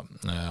 mida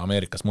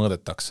Ameerikas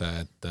mõõdetakse,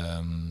 et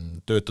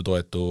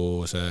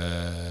töötutoetuse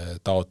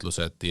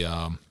taotlused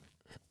ja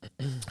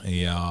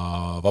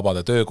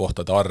vabade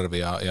töökohtade arv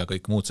ja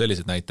kõik muud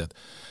sellised näited,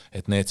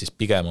 et need siis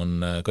pigem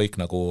on kõik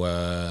nagu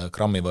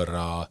grammi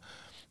võrra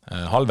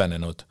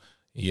halvenenud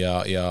ja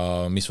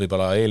mis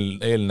võib-olla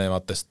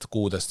eelnevatest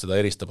kuudest seda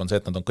eristab, on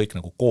see, et nad on kõik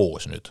nagu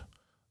koos nüüd,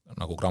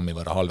 nagu grammi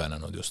võrra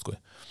halvenenud justkui.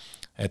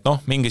 Et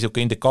mingi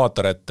siuke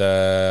indikaator, et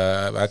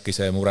äkki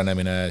see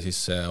murenemine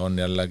siis on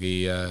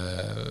jällegi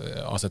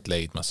aset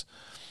leidmas.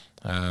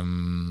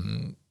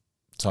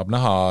 Saab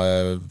näha,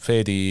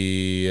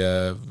 Fedi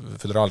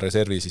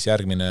Föderaalreservi siis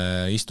järgmine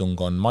istung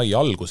on mai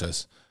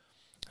alguses,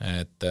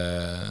 et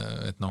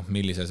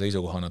millise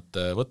seisukoha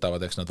nad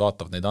võtavad, eks nad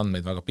vaatavad neid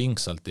andmeid väga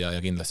pingsalt ja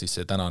kindlasti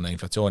see tänane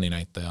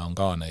inflatsiooninäitaja on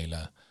ka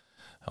neile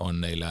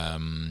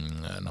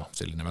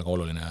selline väga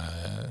oluline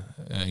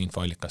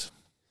infoallikas.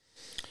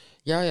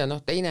 Ja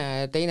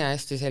teine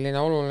hästi selline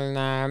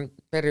oluline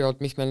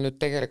periood, mis meil nüüd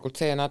tegelikult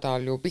see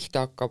nädal ju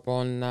pihta hakkab,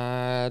 on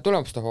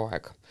tulemuste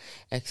hooaeg.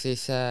 Ehk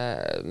siis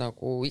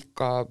nagu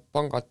ikka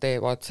pangad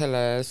teevad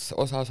selles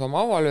osas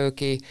oma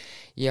avalöögi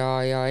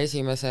ja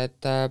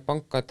esimesed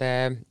pankade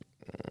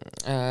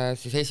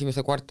siis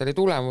esimese kvartali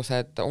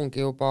tulemused ongi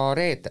juba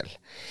reedel.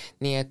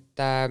 Nii et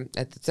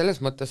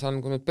selles mõttes on,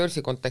 kui nüüd börsi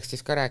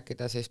kontekstis ka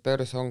rääkida, siis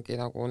börs ongi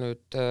nagu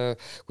nüüd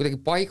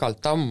kuidagi paigalt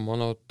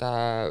tammunud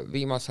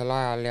viimasel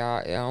ajal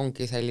ja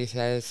ongi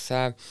sellises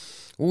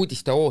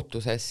uudiste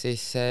ootuses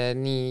siis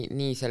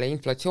nii selle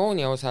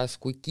inflatsiooni osas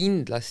kui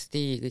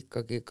kindlasti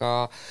ikkagi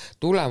ka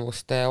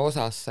tulemuste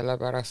osas,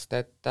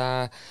 sellepärast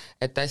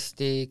et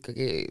hästi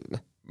ikkagi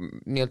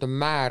nii-öelda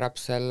määrab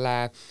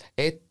selle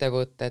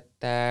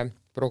ettevõtete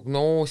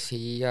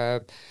prognoosi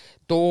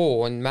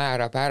toon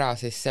määrab ära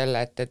siis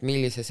selle, et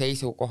millise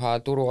seisukoha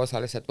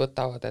turuosalised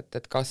võtavad,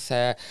 et kas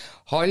see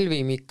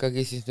halvim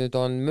ikkagi siis nüüd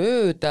on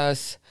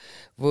möödas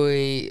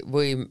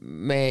või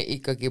me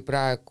ikkagi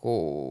praegu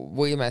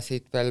võime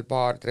siit veel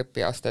paar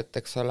trepiastet,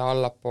 eks ole,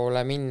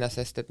 allapoole minna,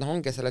 sest et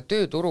ongi selle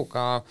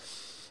tööturuga,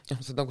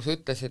 nagu sa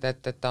ütlesid,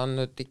 et ta on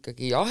nüüd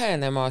ikkagi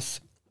ahenemas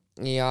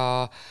ja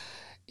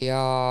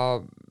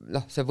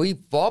see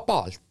võib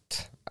vabalt,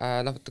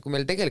 kui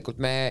meil tegelikult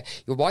me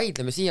ju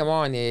vaidleme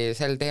siiamaani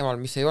sel teemal,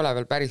 mis ei ole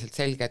veel päriselt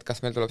selge, et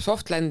kas meil tuleb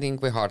soft landing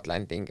või hard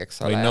landing,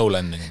 eks ole. Või no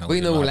landing.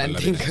 Või no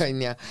landing,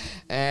 on ja.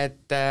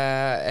 Et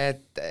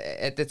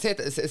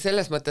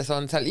selles mõttes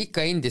on seal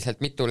ikka endiselt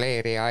mitu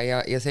leeri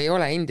ja see ei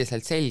ole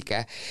endiselt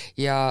selge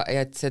ja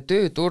et see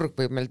tööturg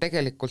võib meil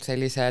tegelikult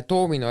sellise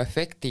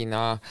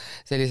dominoefektina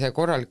sellise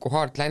korraliku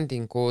hard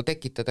landingu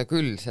tekitada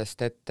küll,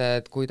 sest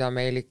et kui ta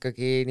meil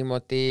ikkagi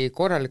niimoodi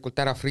korralikult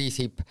ära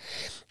friisib,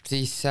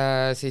 siis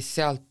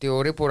sealt ju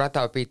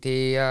riburada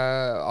pidi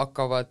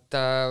hakkavad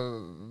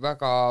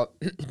väga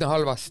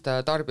halvast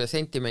tarbija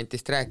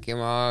sentimentist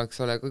rääkima,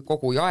 eks ole,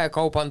 kogu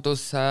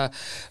jaekaubandus,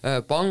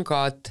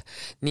 pangad,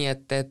 nii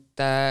et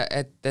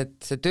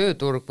see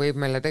tööturg võib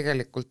meile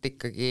tegelikult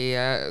ikkagi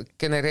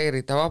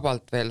genereerida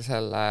vabalt veel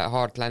selle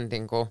hard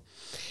landingu.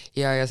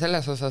 Ja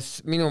selles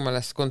osas minu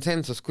meelest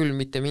konsensus küll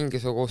mitte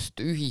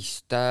mingisugust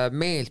ühist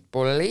meelt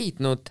pole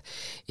leidnud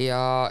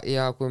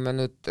ja kui me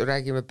nüüd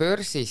räägime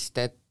börsist,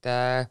 et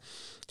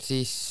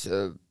siis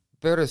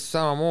börs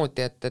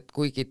samamoodi, et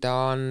kuigi ta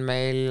on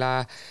meil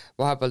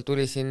vahepeal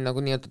tuli siin nagu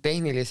nii-öelda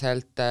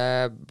tehniliselt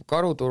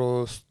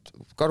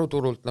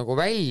karuturult nagu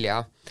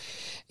välja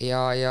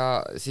ja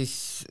siis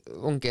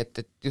ongi,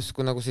 et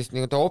justkui nagu siis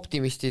nii-öelda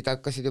optimistid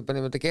hakkasid juba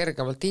niimoodi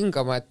kergemalt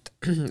hingama,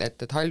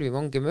 et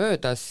halvim ongi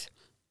möödas,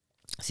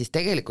 siis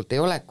tegelikult ei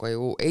ole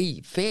ju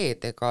ei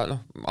Fed ega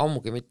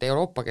ammugi mitte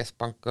Euroopa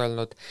Keskpank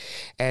öelnud,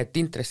 et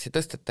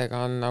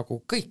intressitõstetega on nagu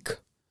kõik,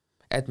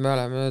 et me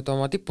oleme nüüd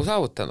oma tippu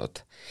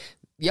saavutanud.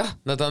 Jah,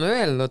 nad on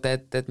öelnud,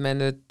 et me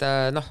nüüd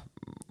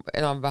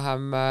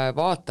enam-vähem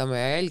vaatame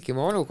ja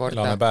jälgime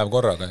olukorda.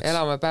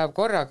 Elame päev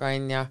korraga,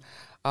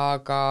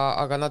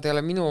 aga nad ei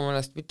ole minu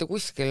meelest mitte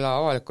kuskil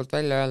avalikult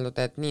välja öelnud,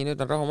 et nii,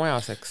 nüüd on rahu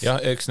majaseks. Ja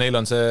eks neil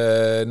on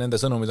nende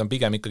sõnumid on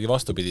pigem ikkagi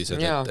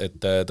vastupidised, et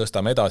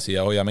tõstame edasi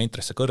ja hoiame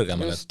intresse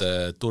kõrgemal,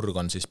 et turg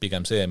on siis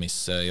pigem see, mis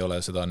ei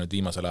ole seda nüüd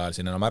viimasel ajal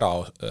siin enam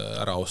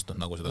ära ostnud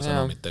nagu seda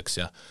sõnumit, eks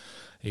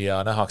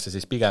ja nähakse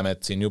siis pigem, et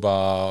siin juba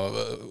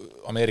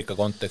Ameerika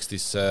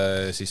kontekstis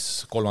siis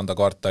kolmanda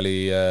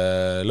kvartali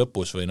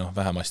lõpus või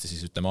vähemasti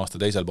siis ütleme aasta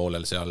teisel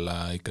poolel seal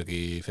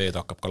ikkagi Fed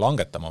hakkab ka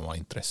langetama oma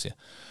intressi.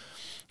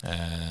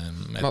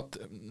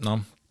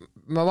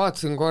 Ma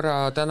vaatasin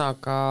korra täna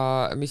ka,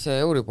 mis see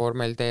Euribor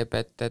meil teeb,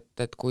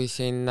 et kui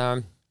siin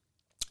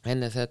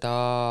enne seda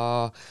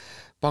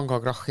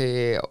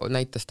pangakrahhi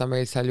näitas ta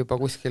meil seal juba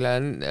kuskile,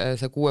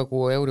 see 6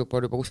 kuu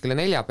Euribor juba kuskile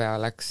 4 peale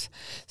läks,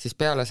 siis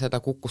peale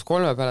seda kukkus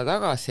 3 peale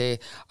tagasi,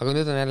 aga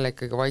nüüd on jälle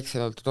ikkagi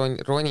vaikselt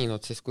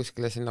roninud siis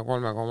kuskile sinna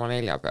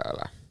 3,4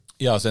 peale.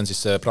 Ja see on siis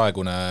see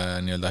praegune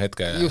nii-öelda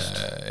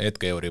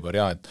hetke Euribor,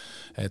 ja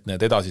et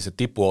need edasised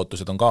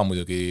tipuootused on ka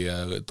muidugi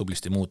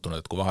tublisti muutunud,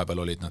 et kui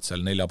vahepeal olid nad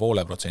seal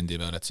 4,5%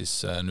 peal, et siis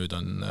nüüd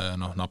on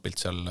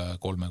napilt seal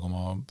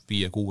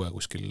 3,5-6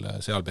 kuskil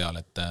seal peal,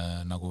 et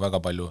nagu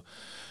väga palju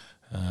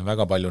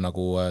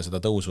nagu seda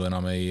tõusu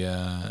enam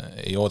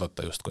ei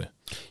oodata justkui.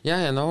 Ja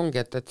ongi,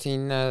 et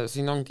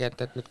siin ongi,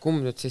 et nüüd kumb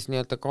nüüd siis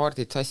nii-öelda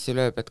kaardid sassi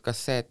lööb, et kas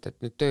see, et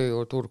nüüd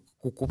tööjõuturg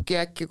kukubki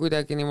äkki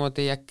kuidagi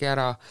niimoodi äkki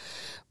ära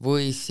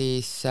või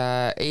siis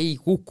ei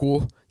kuku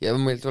ja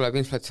meil tuleb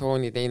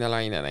inflatsiooni teine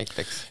laine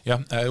näiteks.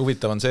 Jah,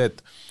 huvitav on see,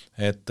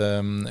 et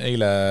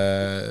eile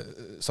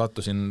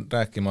sattusin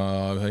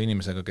rääkima ühe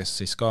inimesega, kes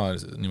siis ka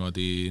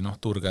niimoodi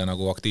turge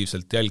nagu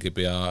aktiivselt jälgib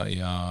ja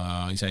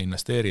ise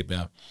investeerib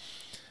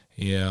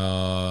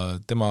ja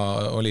tema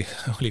oli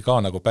ka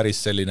nagu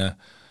päris selline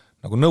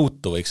nagu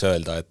nõutu võiks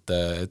öelda, et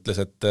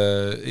ütles, et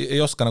ei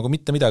oska nagu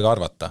mitte midagi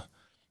arvata,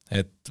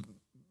 et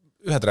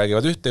ühed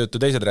räägivad ühte juttu,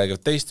 teised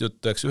räägivad teist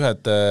juttu, eks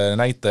ühed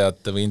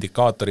näitajad või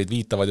indikaatorid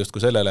viitavad justkui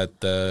sellele,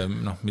 et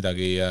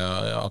midagi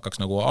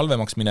hakkaks nagu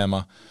halvemaks minema,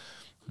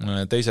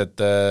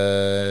 teised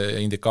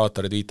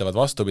indikaatorid viitavad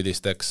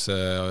vastupidisteks,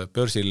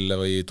 börsil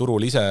või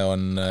turul ise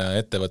on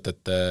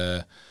ettevõtete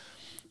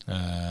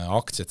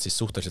aktsiad siis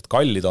suhteliselt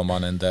kallid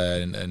oma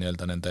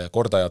nende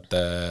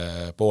kordajate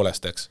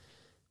poolest, eks.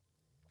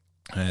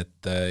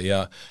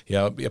 Ja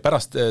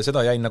pärast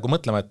seda jäin nagu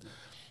mõtlema,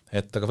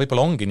 et aga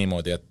võib-olla ongi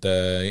niimoodi, et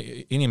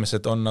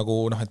inimesed on nagu,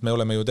 et me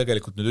oleme ju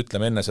tegelikult nüüd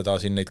ütleme enne seda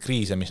siin neid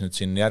kriise, mis nüüd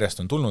siin järjest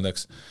on tulnud,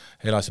 eks,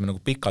 elasime nagu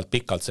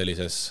pikalt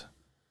sellises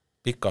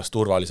pikas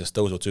turvalises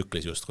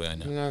tõusutsüklis justkui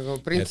on. Nagu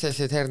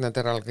printsessid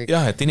herneteral kõik.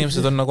 Jah, et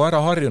inimesed on nagu ära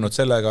harjunud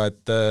sellega,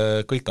 et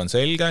kõik on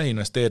selge,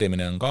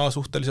 investeerimine on ka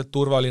suhteliselt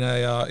turvaline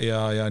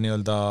ja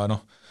nii-öelda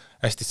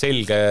hästi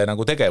selge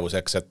nagu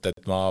tegevuseks, et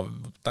ma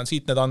tahan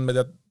siit need andmed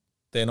ja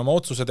teen oma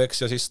otsused,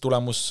 eks, ja siis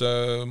tulemus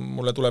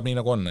mulle tuleb nii,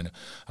 nagu on.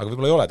 Aga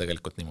võib-olla ei ole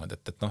tegelikult niimoodi,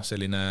 et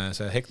selline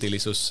see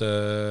hektilisus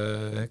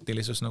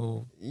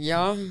nagu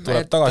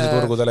tuleb tagasi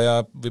turgudele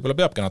ja võib-olla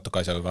peabki natuke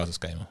asjaga kaasas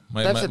käima.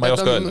 Ma ei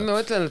oska öelda. Ma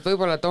mõtlen, et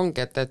võib-olla et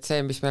ongi, et see,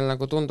 mis meil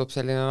nagu tundub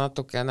selline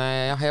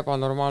natukene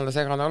ebanormaalne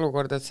segane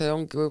olukord, et see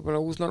ongi võib-olla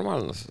uus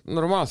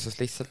normaalsus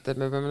lihtsalt, et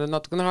me peame nüüd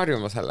natukene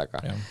harjuma sellega.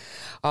 Ja.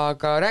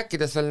 Aga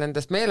rääkides veel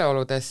nendest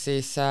meeleoludest,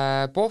 siis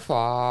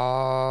POFA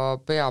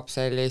peab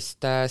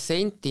sellist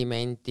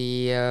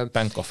sentimendi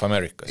Bank of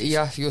America siis.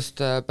 Jah,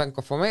 just Bank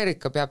of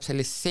America peab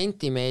sellist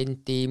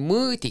sentimendi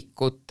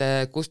mõõdikut,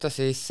 kus ta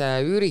siis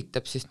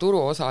üritab siis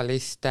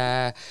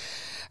turuosaliste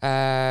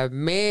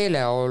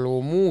meeleolu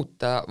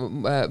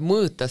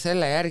mõõta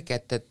selle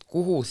järgi, et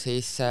kuhu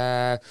siis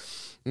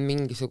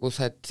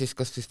mingisugused siis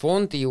kas siis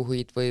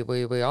fondijuhid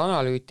või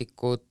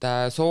analüütikud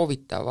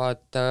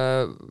soovitavad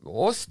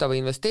osta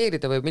või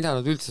investeerida või mida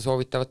nad üldse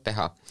soovitavad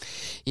teha.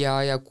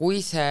 Ja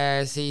kui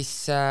see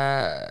siis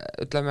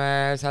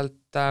ütleme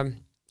sealt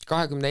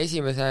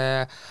 21.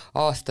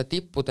 aasta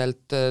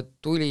tippudelt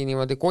tuli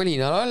niimoodi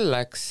kolinal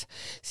alleks,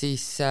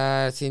 siis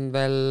siin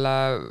veel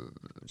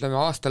ütleme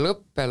aasta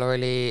lõppel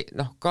oli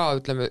ka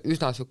ütleme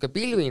üsna siuke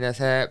pilvine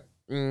see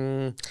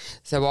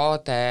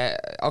vaade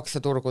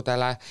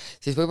aktsiaturgudele,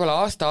 siis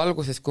võib-olla aasta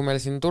alguses, kui meil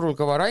siin turul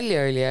kõva ralli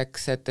oli,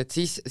 eks, et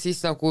siis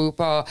nagu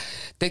juba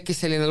tekkis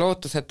selline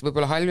lootus, et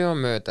võib-olla halvim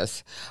on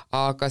möödas.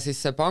 Aga siis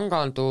see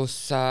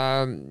pangandus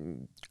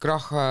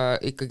krahh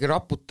ikkagi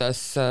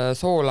raputas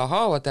soola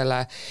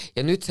haavadele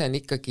ja nüüd see on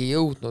ikkagi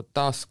jõudnud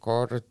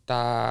taaskord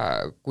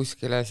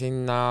kuskile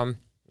sinna,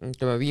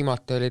 ütleme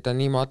viimati oli ta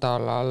nii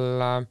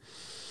madalal,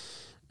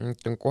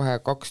 kohe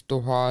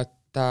 2017,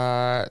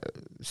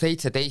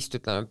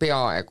 ütleme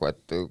peaaegu,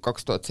 et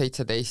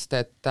 2017,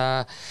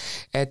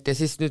 et ja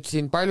siis nüüd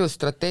siin paljud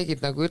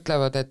strateegid nagu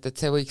ütlevad, et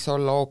see võiks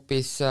olla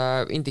hoopis,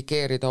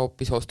 indikeerida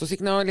hoopis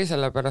ostusignaali,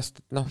 sellepärast,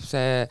 et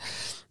see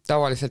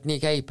tavaliselt nii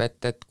käib,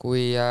 et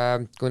kui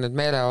need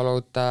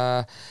meeleolud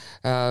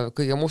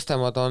kõige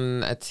mustemad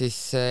on, et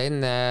siis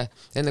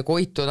enne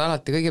koitu on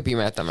alati kõige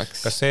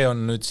pimedamaks. Kas see on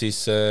nüüd siis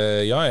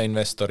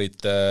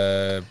jaeinvestorite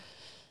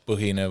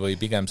põhine või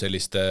pigem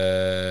selliste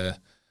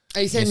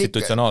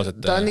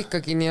institutsionaalsete? Ta on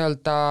ikkagi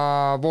nii-öelda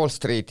Wall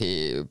Streeti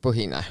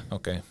põhine.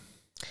 Okay.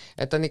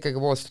 Et ta on ikkagi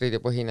Wall Streeti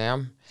põhine, jah.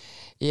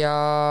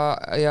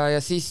 Ja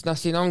siis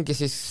siin ongi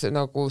siis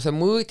nagu see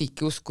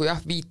mõõdik justkui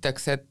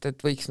viitaks, et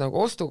võiks nagu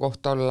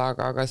ostukoht olla,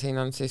 aga siin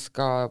on siis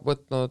ka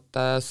võtnud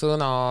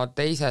sõna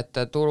teised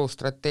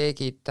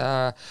turustrateegid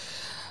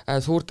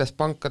suurtest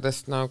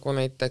pankadest nagu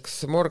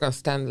näiteks Morgan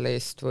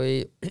Stanleyst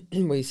või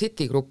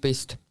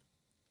Citigroupist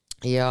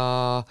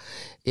ja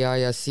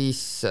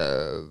siis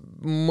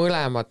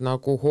mõlemad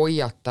nagu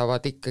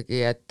hoiatavad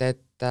ikkagi, et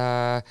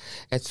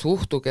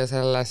suhtuge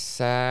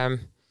sellesse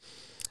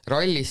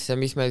rallisse,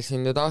 mis meil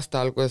siin nüüd aasta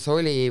alguses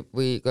oli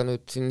või ka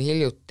nüüd siin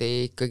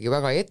hiljuti ikkagi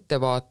väga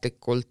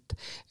ettevaatlikult,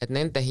 et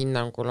nende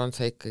hinnangul on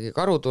see ikkagi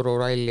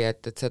karutururalli,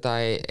 et seda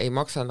ei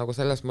maksa nagu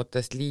selles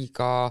mõttes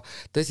liiga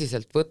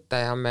tõsiselt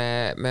võtta ja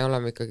me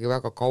oleme ikkagi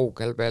väga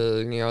kaugel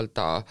veel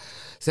nii-öelda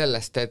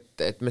sellest,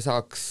 et me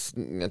saaks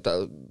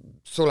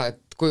suled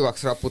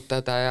kuivaks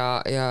raputada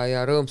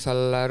ja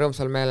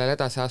rõõmsal meelel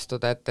edasi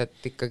astuda, et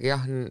ikkagi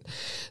jah,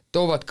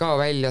 toovad ka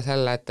välja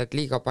selle, et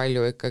liiga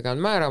palju ikkagi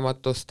on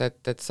määramatust,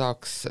 et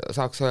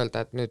saaks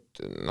öelda, et nüüd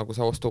nagu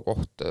see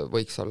ostukoht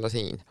võiks olla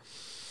siin.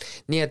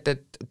 Nii et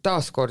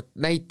taaskord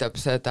näitab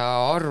seda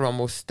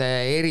arvamuste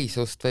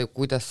erisust või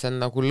kuidas see on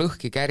nagu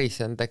lõhki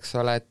kärisend, eks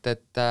ole,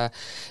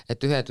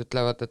 et ühed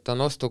ütlevad, et on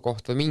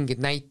ostukoht või mingid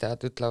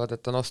näitajad ütlevad,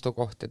 et on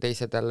ostukoht ja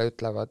teised jälle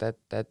ütlevad,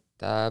 et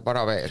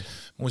vara veel.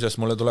 Muuseas,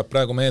 mulle tuleb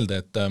praegu meelde,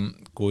 et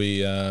kui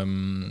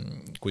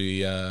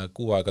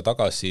 6 aega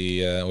tagasi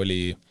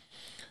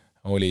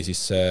oli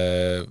siis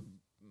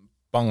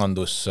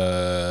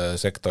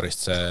pangandussektorist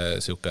see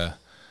siuke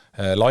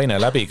laine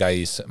läbi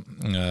käis,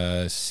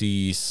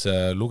 siis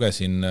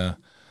lugesin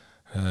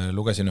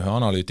ühe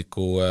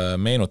analüütiku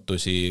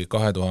meenutusi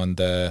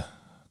 2008.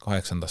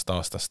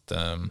 aastast,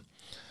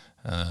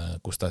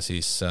 kus ta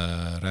siis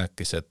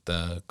rääkis, et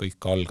kõik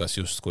algas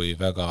justkui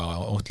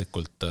väga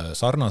ohtlikult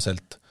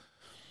sarnaselt,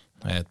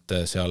 et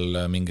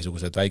seal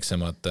mingisugused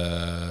väiksemad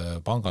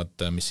pangad,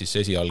 mis siis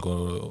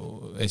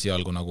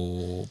esialgu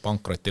nagu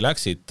pankrotti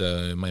läksid,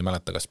 ma ei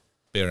mäleta, kas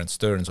Bear &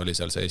 Stearns oli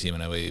seal see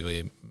esimene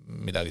või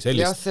midagi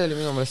sellist. Jah, see oli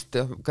minu meelest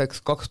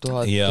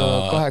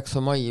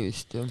 2008 mai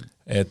vist.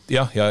 Et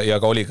jah, ja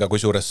ka oli ka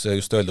kuisuures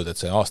just öeldud, et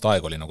see aasta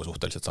aeg oli nagu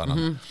suhteliselt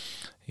sarnane.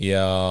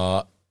 Ja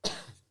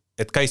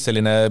et käis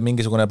selline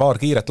mingisugune paar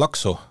kiiret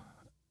laksu,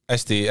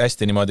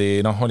 hästi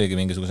niimoodi, oligi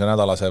mingisuguse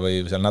nädalase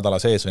või seal nädala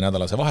sees või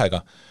nädalase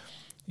vahega,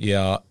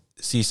 ja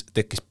siis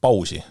tekkis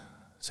pausi,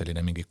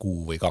 selline mingi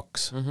kuu või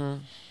 2.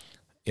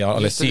 Ja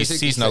alles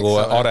siis nagu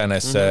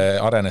arenes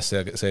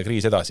see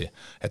kriis edasi.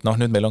 Et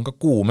nüüd meil on ka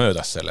kuu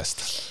möödas sellest.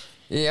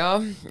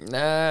 Jah,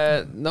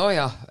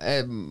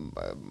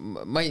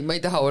 ma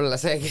ei taha olla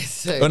see,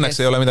 kes... Õnneks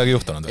ei ole midagi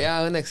juhtunud.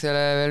 Ja õnneks ei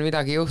ole veel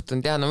midagi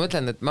juhtunud. Ja ma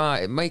mõtlen, et ma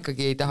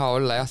ikkagi ei taha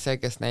olla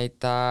see, kes neid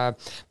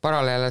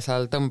paralleele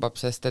seal tõmbab,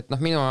 sest et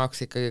minu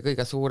jaoks ikkagi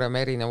kõige suurem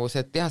erinevus,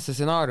 et jah, see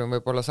stsenaarium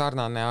võib olla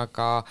sarnane,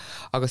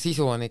 aga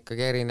sisu on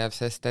ikkagi erinev,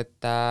 sest et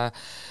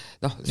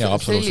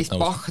sellist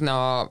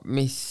pahna,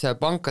 mis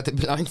pankade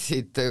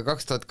bilansid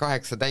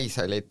 2008 täis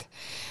olid,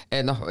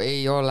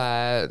 ei ole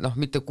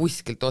mitte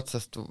kuskilt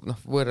otsast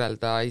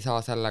võrrelda ei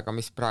saa sellega,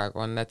 mis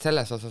praegu on, et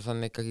selles osas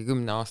on ikkagi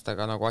 10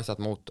 aastaga nagu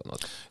asjad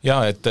muutunud.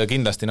 Ja, et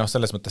kindlasti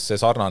selles mõttes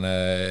see sarnane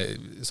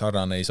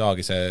ei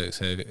saagi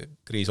see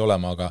kriis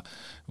olema,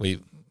 või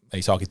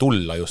ei saagi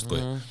tulla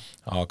justkui.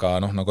 Aga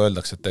nagu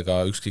öeldakse, et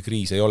ega ükski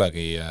kriis ei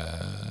olegi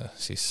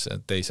siis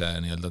teise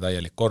nii-öelda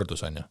täielik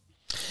kordus, on ju.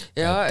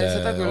 Ja,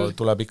 seda küll.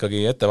 Tuleb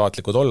ikkagi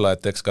ettevaatlikud olla,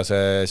 et eks ka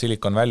see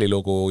Silicon Valley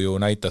lugu ju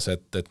näitas,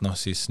 et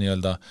siis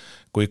nii-öelda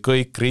kui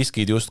kõik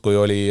riskid justkui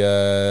oli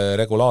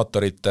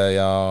regulaatorite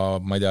ja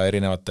ma ei tea,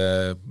 erinevate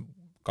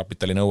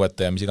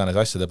kapitalinõuete ja mis iganes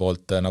asjade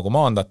poolt nagu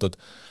maandatud,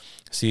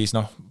 siis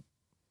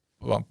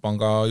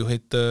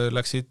pangajuhid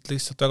läksid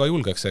lihtsalt väga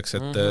julgeks, eks,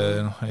 et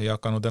ei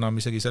hakanud enam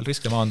isegi seal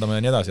riske maandama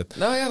ja nii edasi.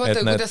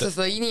 Vaata, kuidas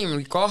seda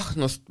inimlikku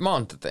ahnust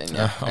maandada,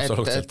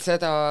 et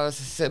seda,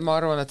 ma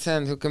arvan, et see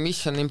on niisugune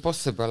mission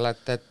impossible,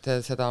 et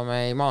seda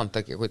me ei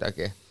maandagi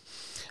kuidagi.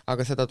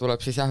 Aga seda tuleb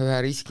siis ühe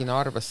riskina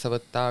arvesse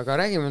võtta, aga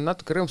räägime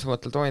natuke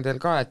rõõmsamatel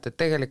toonidel ka, et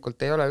tegelikult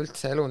ei ole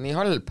üldse elu nii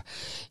halb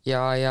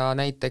ja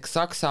näiteks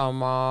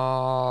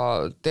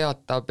Saksamaa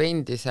teatab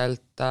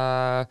endiselt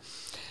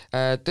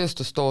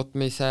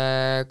tööstustootmise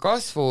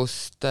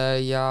kasvust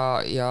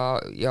ja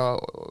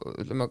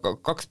ütleme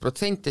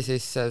 2%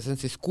 siis, see on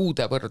siis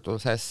kuude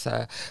võrdluses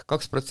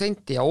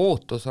 2% ja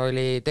ootus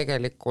oli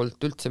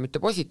tegelikult üldse mitte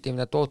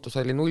positiivne, et ootus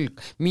oli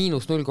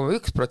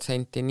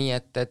 -0,1%, nii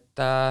et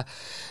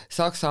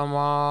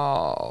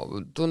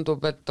Saksamaa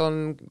tundub, et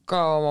on ka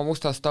oma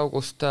mustast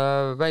august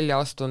välja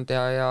astunud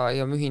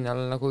ja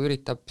mühinal nagu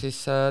üritab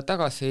siis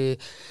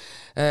tagasi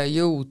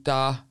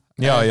jõuda.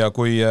 Ja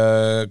kui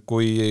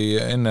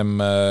ennem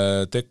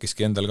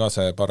tekkiski endal ka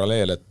see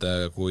paralleel, et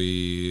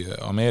kui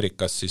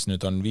Ameerikas siis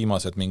nüüd on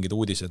viimased mingid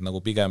uudised nagu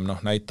pigem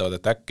näitavad,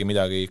 et äkki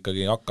midagi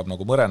ikkagi hakkab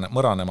nagu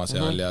mõranema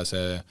seal ja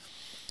see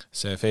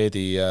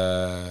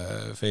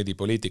Fedi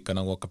poliitika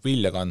nagu hakkab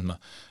vilja kandma,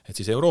 et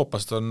siis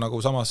Euroopast on nagu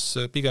samas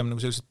pigem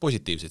nagu sellised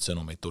positiivseid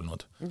sõnumeid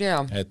tulnud.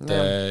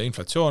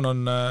 Inflatsioon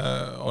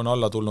on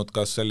alla tulnud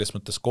ka selles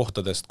mõttes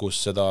kohtadest,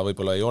 kus seda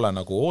võib-olla ei ole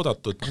nagu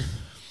oodatud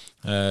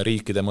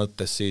riikide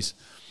mõttes siis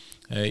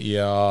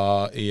ja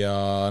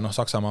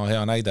Saksamaa hea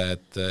näide,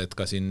 et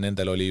ka siin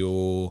nendel oli ju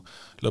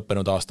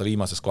lõppenud aasta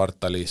viimases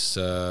kvartalis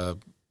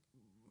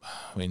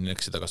võin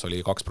eksida, kas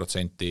oli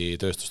 2%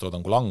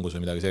 tööstustoodangu langus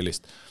või midagi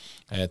sellist,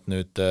 et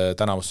nüüd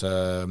tänavusse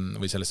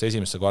või sellesse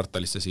esimesse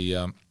kvartalisse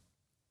siia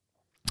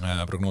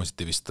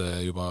prognoositi vist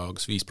juba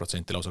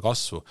 5% lausa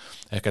kasvu,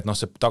 ehk et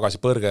see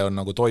tagasipõrge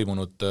on nagu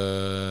toimunud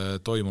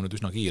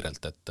üsna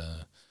kiirelt,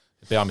 et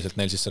peamiselt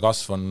neil siis see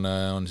kasv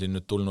on siin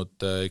nüüd tulnud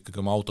ikkagi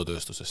oma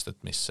autotööstusest, et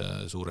mis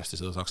suuresti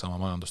seda Saksamaa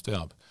majandust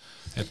veab.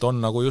 Et on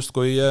nagu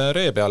justkui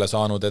ree peale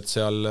saanud, et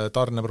seal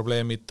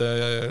tarneprobleemid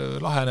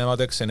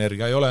lahenevad, eks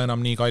energia ei ole enam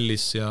nii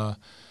kallis ja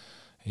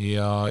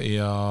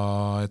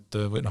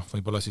et või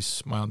võib-olla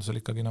siis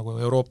majandusel ikkagi nagu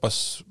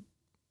Euroopas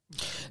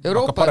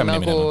Euroopa on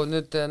nagu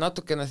nüüd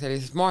natukene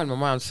sellises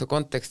maailmamajanduse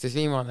kontekstis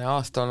viimane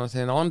aasta olnud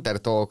selline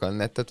underdog on,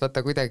 et vaata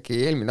kuidagi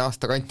eelmine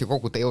aasta kanti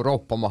kogu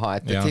Euroopa maha,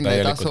 et sinna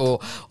ei tasu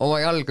oma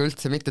jalga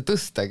üldse mitte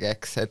tõstagi,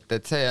 eks,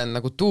 et see on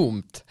nagu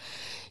tuumt.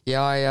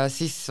 Ja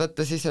siis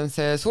vaata, siis on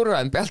see surve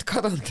on pealt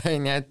kadunud,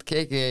 et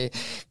keegi,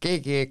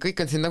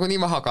 kõik on siin nagu nii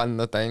maha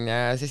kandnud,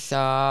 ja siis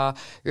sa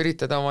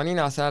üritad oma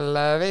nina seal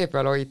vee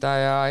peal hoida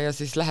ja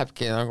siis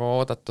lähebki nagu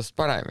oodatust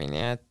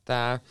paremini, et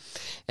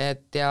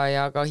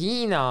ja ka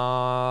Hiina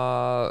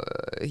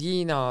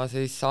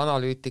siis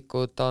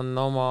analüütikud on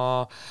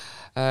oma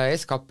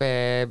SKP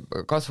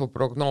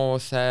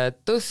kasvuprognoose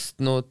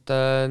tõstnud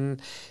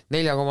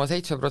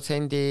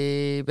 4,7%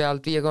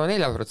 pealt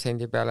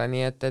 5,4% peale,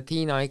 nii et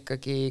Hiina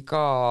ikkagi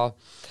ka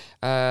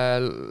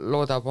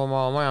loodab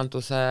oma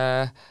majanduse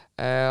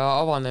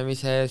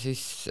avanemise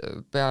siis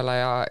peale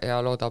ja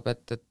loodab,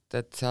 et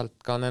sealt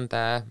ka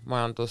nende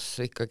majandus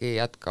ikkagi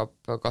jätkab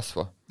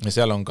kasvu. Ja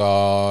seal on ka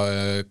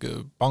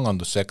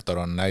pangandussektor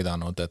on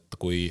näidanud, et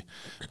kui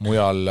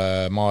mujal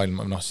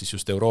maailma, siis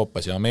just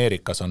Euroopas ja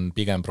Ameerikas on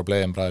pigem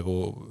probleem praegu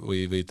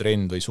või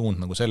trend või suund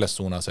nagu selles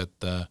suunas, et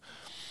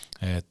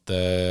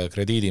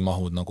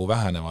krediidimahud nagu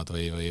vähenevad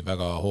või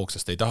väga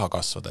hoogsasti ei taha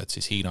kasvada, et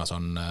siis Hiinas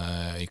on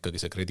ikkagi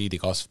see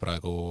krediidikasv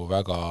praegu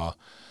väga,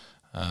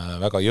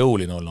 väga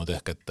jõuline olnud,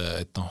 ehk et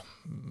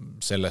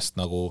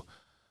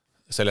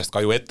sellest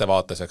ka ju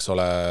ettevaates, eks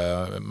ole,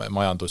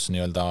 majandus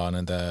nii-öelda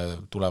nende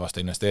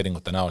tulevaste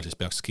investeeringute näol siis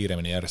peaks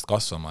kiiremini järjest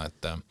kasvama,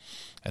 et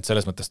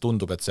selles mõttes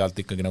tundub, et sealt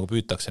ikkagi nagu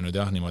püütakse nüüd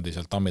niimoodi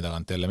sealt tammi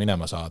tagant jälle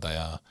minema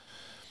saada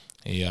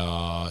ja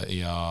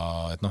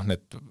et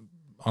need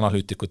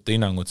analüütikute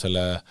hinnangud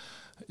selle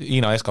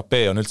Hiina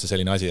SKP on üldse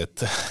selline asi,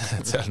 et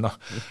seal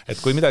et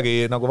kui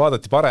midagi nagu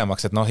vaadati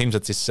paremaks, et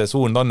ilmselt siis see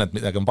suund on, et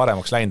midagi on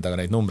paremaks läinud, aga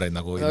neid numbreid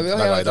nagu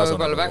väga ei tasu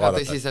nagu väga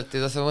tõsiselt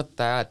ei tasu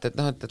võtta,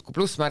 et kui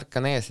plussmärk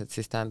on ees, et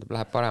siis tähendab,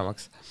 läheb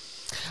paremaks.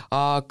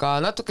 Aga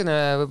natukene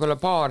võib-olla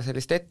paar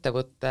sellist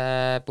ettevõtte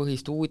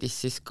põhist uudist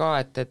siis ka,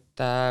 et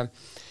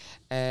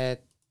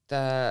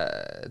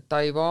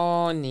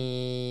Taiwani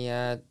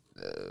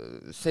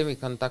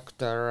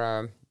semiconductor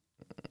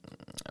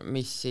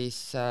mis siis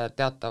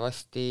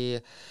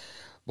teatavasti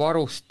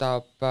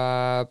varustab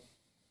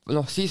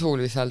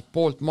sisuliselt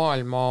poolt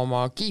maailma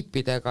oma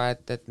kiipidega,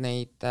 et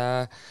neid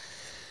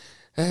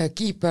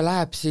kiipe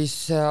läheb siis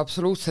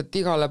absoluutselt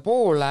igale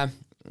poole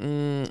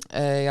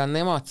ja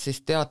nemad siis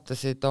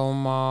teatasid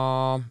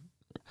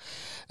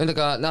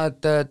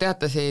nad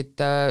teatasid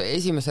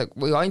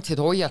või andsid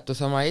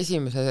hoiatuse oma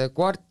esimese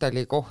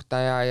kvartali kohta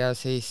ja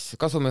siis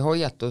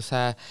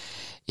kasumihoiatuse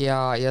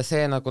ja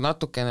see nagu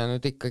natukene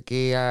nüüd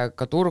ikkagi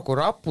ka turgu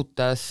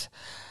raputas,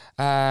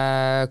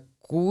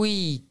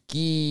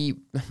 kuigi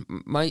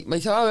ma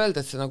ei saa öelda,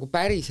 et see nagu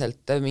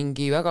päriselt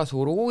mingi väga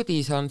suur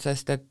uudis on,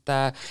 sest et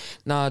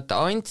nad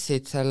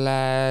andsid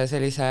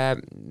sellise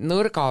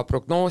nõrga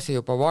prognoosi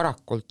juba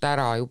varakult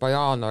ära, juba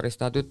jaanuaris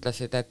nad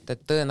ütlesid,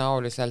 et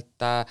tõenäoliselt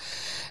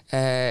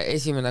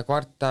esimene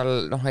kvartal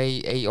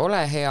ei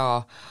ole hea,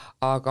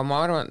 aga ma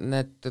arvan,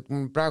 et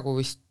praegu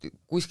vist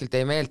kuskilt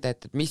ei meelde,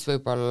 et mis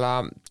võib-olla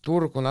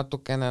turgu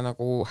natukene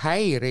nagu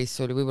häiris,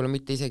 oli võib-olla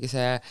mitte isegi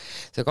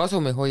see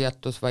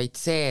kasumihoiatus, vaid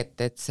see,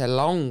 et see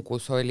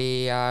langus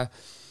oli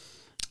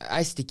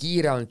hästi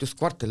kiire olnud just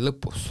kvartali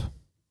lõpus.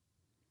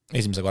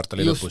 Esimese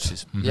kvartali lõpus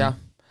siis? Jah,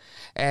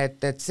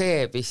 et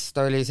see vist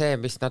oli see,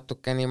 mis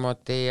natuke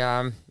niimoodi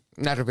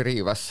närvi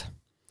riivas.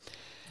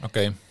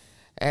 Okei.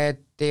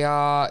 Et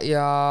ja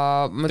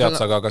tead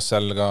sa ka, kas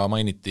seal ka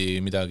mainiti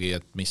midagi,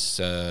 et mis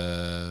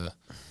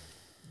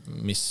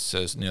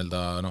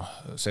nii-öelda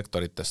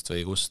sektoritest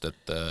või kust,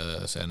 et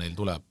see neil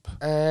tuleb?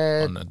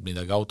 On need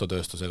midagi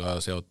autotööstusega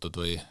seotud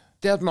või?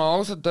 Tead, ma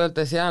ausalt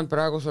öeldes jään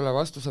praegu sulle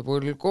vastuse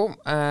võlgu,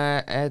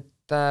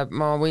 et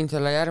ma võin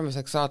selle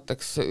järgmiseks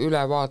saateks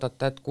üle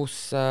vaadata, et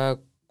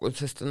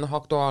sest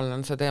aktuaalne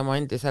on see teema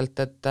endiselt,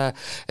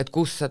 et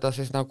kus seda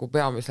siis nagu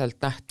peamiselt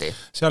nähti.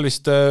 Seal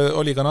vist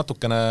oli ka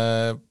natukene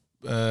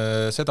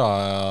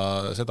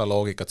seda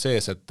loogikat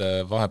sees, et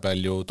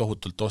vahepeal ju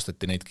tohutult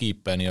osteti neid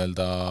kiipe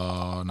nii-öelda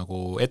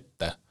nagu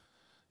ette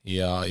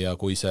ja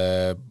kui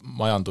see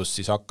majandus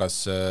siis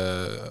hakkas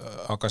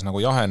nagu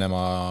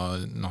jahenema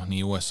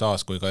nii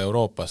USAs kui ka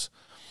Euroopas,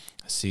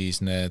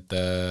 siis need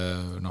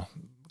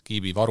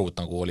kiibivarud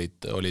nagu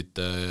olid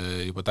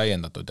juba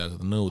täiendatud ja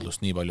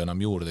nõudlust nii palju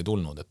enam juurde ei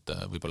tulnud, et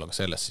võib-olla ka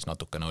sellest siis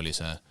natukene oli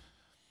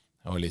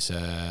see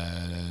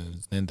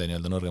nende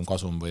nii-öelda nõrgem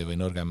kasum või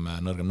nõrgem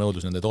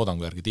nõudlus nende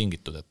toodangu järgi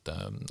tingitud, et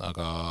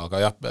aga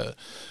jah,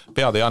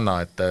 pead ei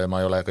anna, et ma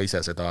ei ole ka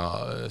ise seda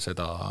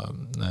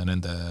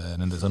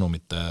nende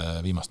sõnumite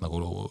viimast nagu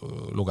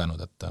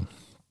lugenud, et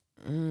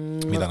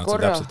mida nad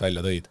seal täpselt välja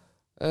tõid.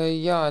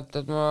 Jaa, et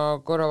ma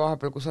korra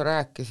vahepeal, kui sa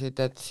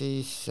rääkisid, et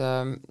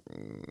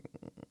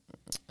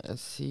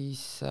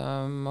siis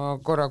ma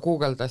korra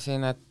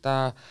guugeldasin, et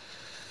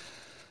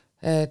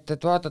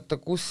vaadata,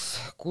 kus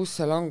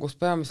see langus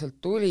peamiselt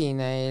tuli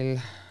neil,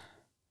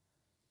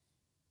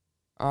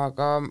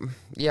 aga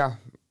jah,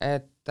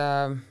 et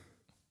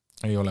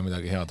ei ole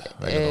midagi head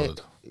välja toodud.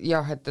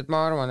 jah, et ma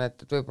arvan,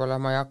 et võib-olla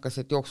ma ei hakka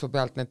siit jooksu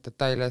pealt need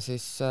detaile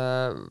siis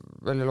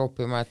välja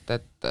loopima, et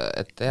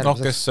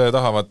järgmises... kes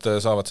tahavad,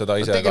 saavad seda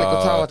ise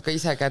tegelikult saavad ka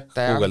ise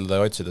kätte guugeldada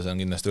ja otsida, see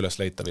on kindlasti üles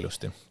leitav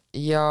ilusti.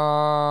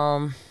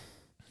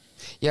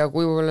 Ja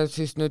kui võib-olla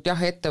siis nüüd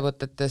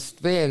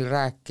ettevõtetest veel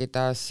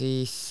rääkida,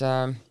 siis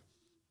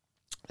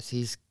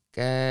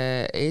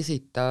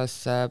esitas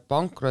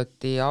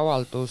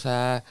pankrotiavalduse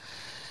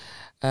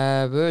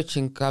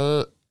Virgin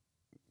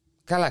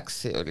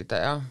Galaxy oli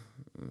ta,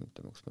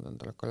 miks ma tahan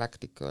talle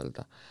Galactic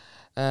öelda,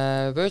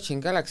 Virgin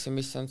Galaxy,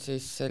 mis on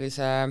siis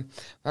sellise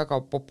väga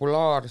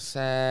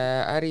populaarse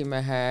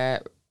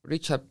ärimehe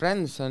Richard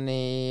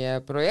Bransoni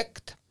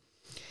projekt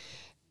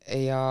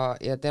ja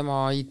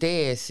tema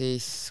idee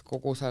siis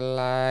kogu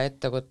selle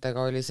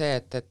ettevõttega oli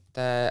see, et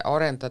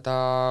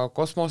arendada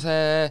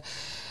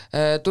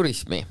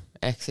kosmoseturismi,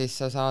 ehk siis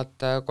sa saad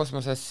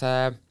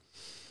kosmosesse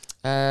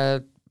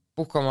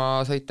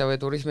puhkama sõita või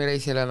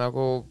turismireisile,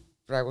 nagu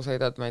praegu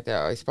sõidad, ma ei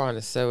tea,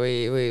 Hispaaniasse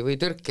või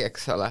Türki,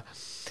 eks ole.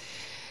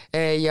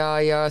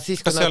 Ja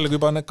siis kas seal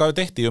juba ka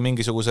tehti ju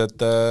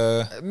mingisugused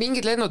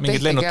mingid lennud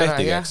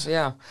tehti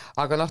ära,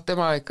 aga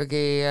tema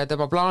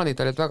plaanid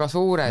olid väga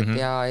suured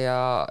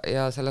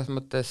ja selles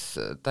mõttes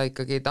ta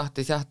ikkagi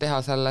tahtis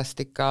teha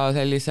sellest ikka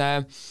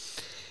sellise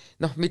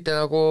mitte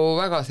nagu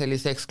väga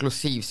sellise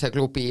eksklusiivse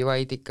klubi,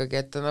 vaid ikkagi,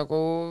 et nagu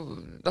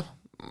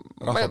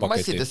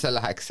massidesse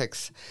läheks,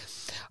 eks.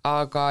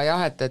 Aga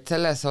et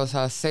selles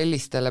osas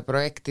sellistele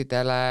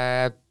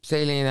projektidele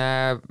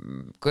selline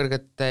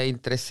kõrgete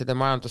intresside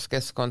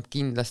majanduskeskkond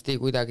kindlasti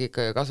kuidagi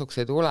ikkagi kasuks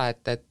ei tule,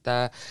 et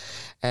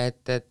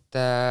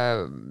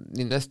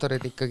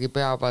investorid ikkagi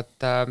peavad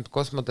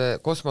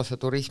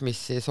kosmoseturismis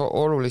siis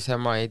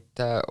olulisemaid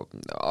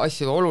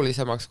asju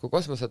olulisemaks kui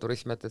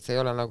kosmoseturism, et see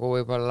ei ole nagu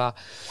võib-olla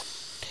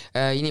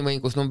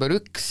inimõigus number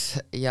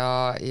 1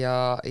 ja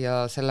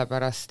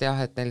sellepärast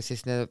et neil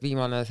siis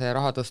viimane see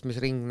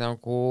rahatõstmisring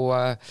nagu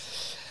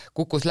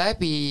kukkus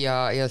läbi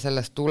ja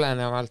sellest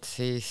tulenevalt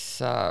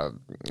siis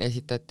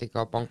esitati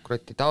ka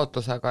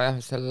pankrotitaotlusega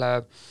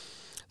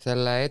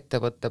selle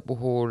ettevõtte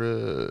puhul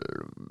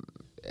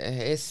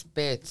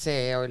SBC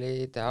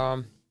oli ta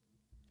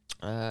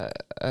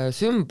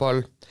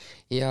sümbol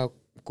ja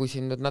kui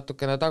siin nüüd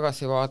natukene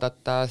tagasi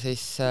vaadata,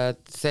 siis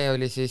see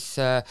oli siis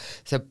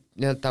see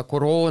nii-öelda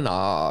koroona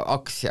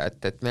aktsia,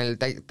 et meil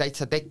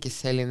täitsa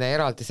tekkis selline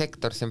eraldi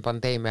sektor siin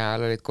pandeemia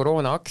ajal, olid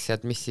koroona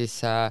aktsiad, mis siis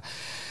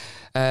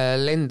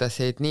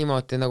lendasid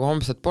niimoodi nagu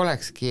homset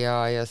polekski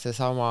ja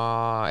seesama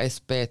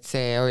SBC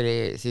oli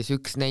siis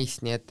üks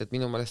neist, nii et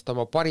minu meelest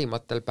oma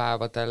parimatel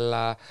päevadel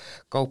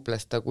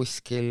kauples ta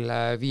kuskil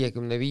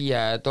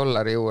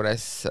 $55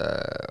 juures,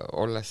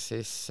 olles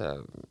siis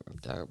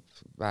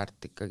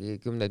väärt ikkagi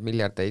kümneid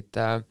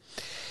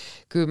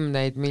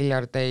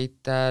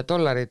miljardeid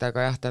dollarid,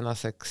 aga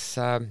tänaseks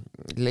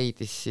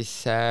leidis siis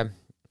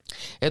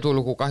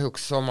edulugu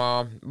kahjuks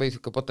või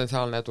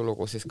potentsiaalne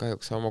edulugu siis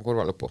kahjuks oma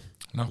kurva lõpu.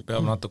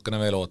 Peab natukene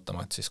veel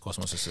ootama, et siis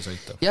kosmosesse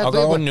sõita. Aga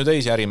on ju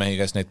teisi ärimehi,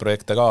 kes neid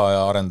projekte ka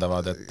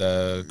arendavad, et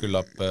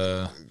küllap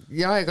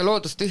ega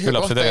loodust tühja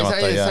kohta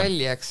ei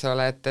salli, eks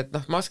ole, et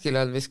Muskil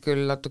on vist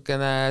küll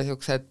natukene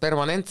siuksed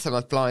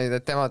permanentsemad plaanid,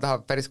 et tema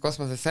tahab päris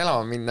kosmosesse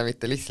elama minna,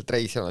 mitte lihtsalt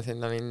reisima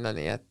sinna minna,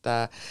 nii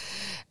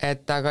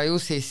et aga ju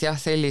siis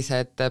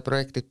sellised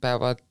projektid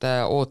peavad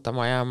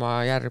ootama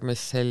jääma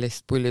järgmist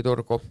sellist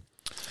pulliturgu.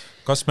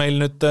 Kas meil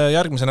nüüd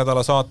järgmise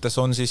nädala saates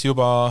on siis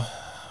juba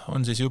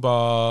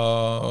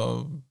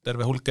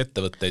terve hulk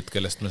ettevõtteid,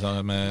 kellest me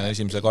saame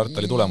esimese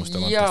kvartali tulemuste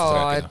kontekstis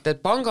rääkida?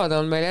 Et pangad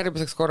on meil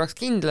järgmiseks korraks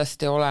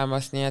kindlasti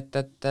olemas, nii et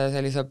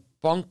sellise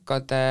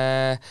pankade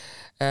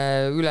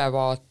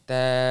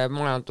ülevaate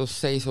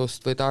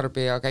majandusseisust või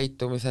tarbija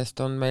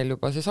käitumisest on meil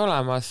juba siis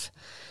olemas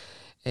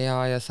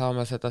ja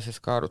saame seda siis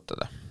ka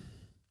arutada.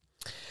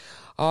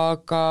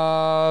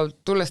 Aga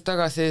tulles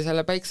tagasi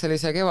selle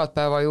päikselise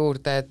kevadpäeva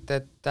juurde,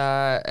 et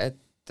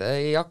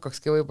ei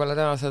hakkakski võib-olla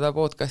täna seda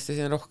podcasti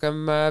siin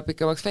rohkem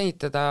pikemaks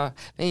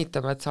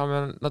venitama, et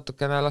saame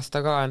natukene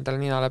lasta ka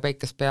endale ninale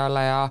päikest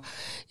peale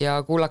ja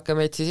kuulake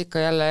meid siis ikka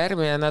jälle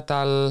järgmine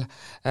nädal.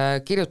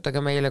 Kirjutage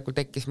meile, kui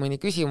tekkis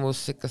mõni küsimus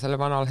ikka selle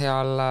vanal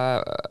heal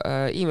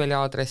emaili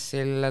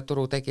aadressil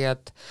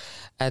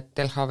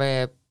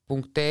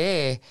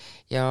turutegijad@lhv.ee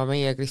ja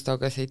meie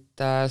Kristoga siit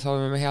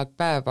soovime head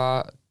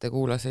päeva. Te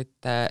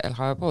kuulasite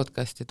LHV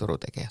podcasti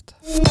Turutegijad.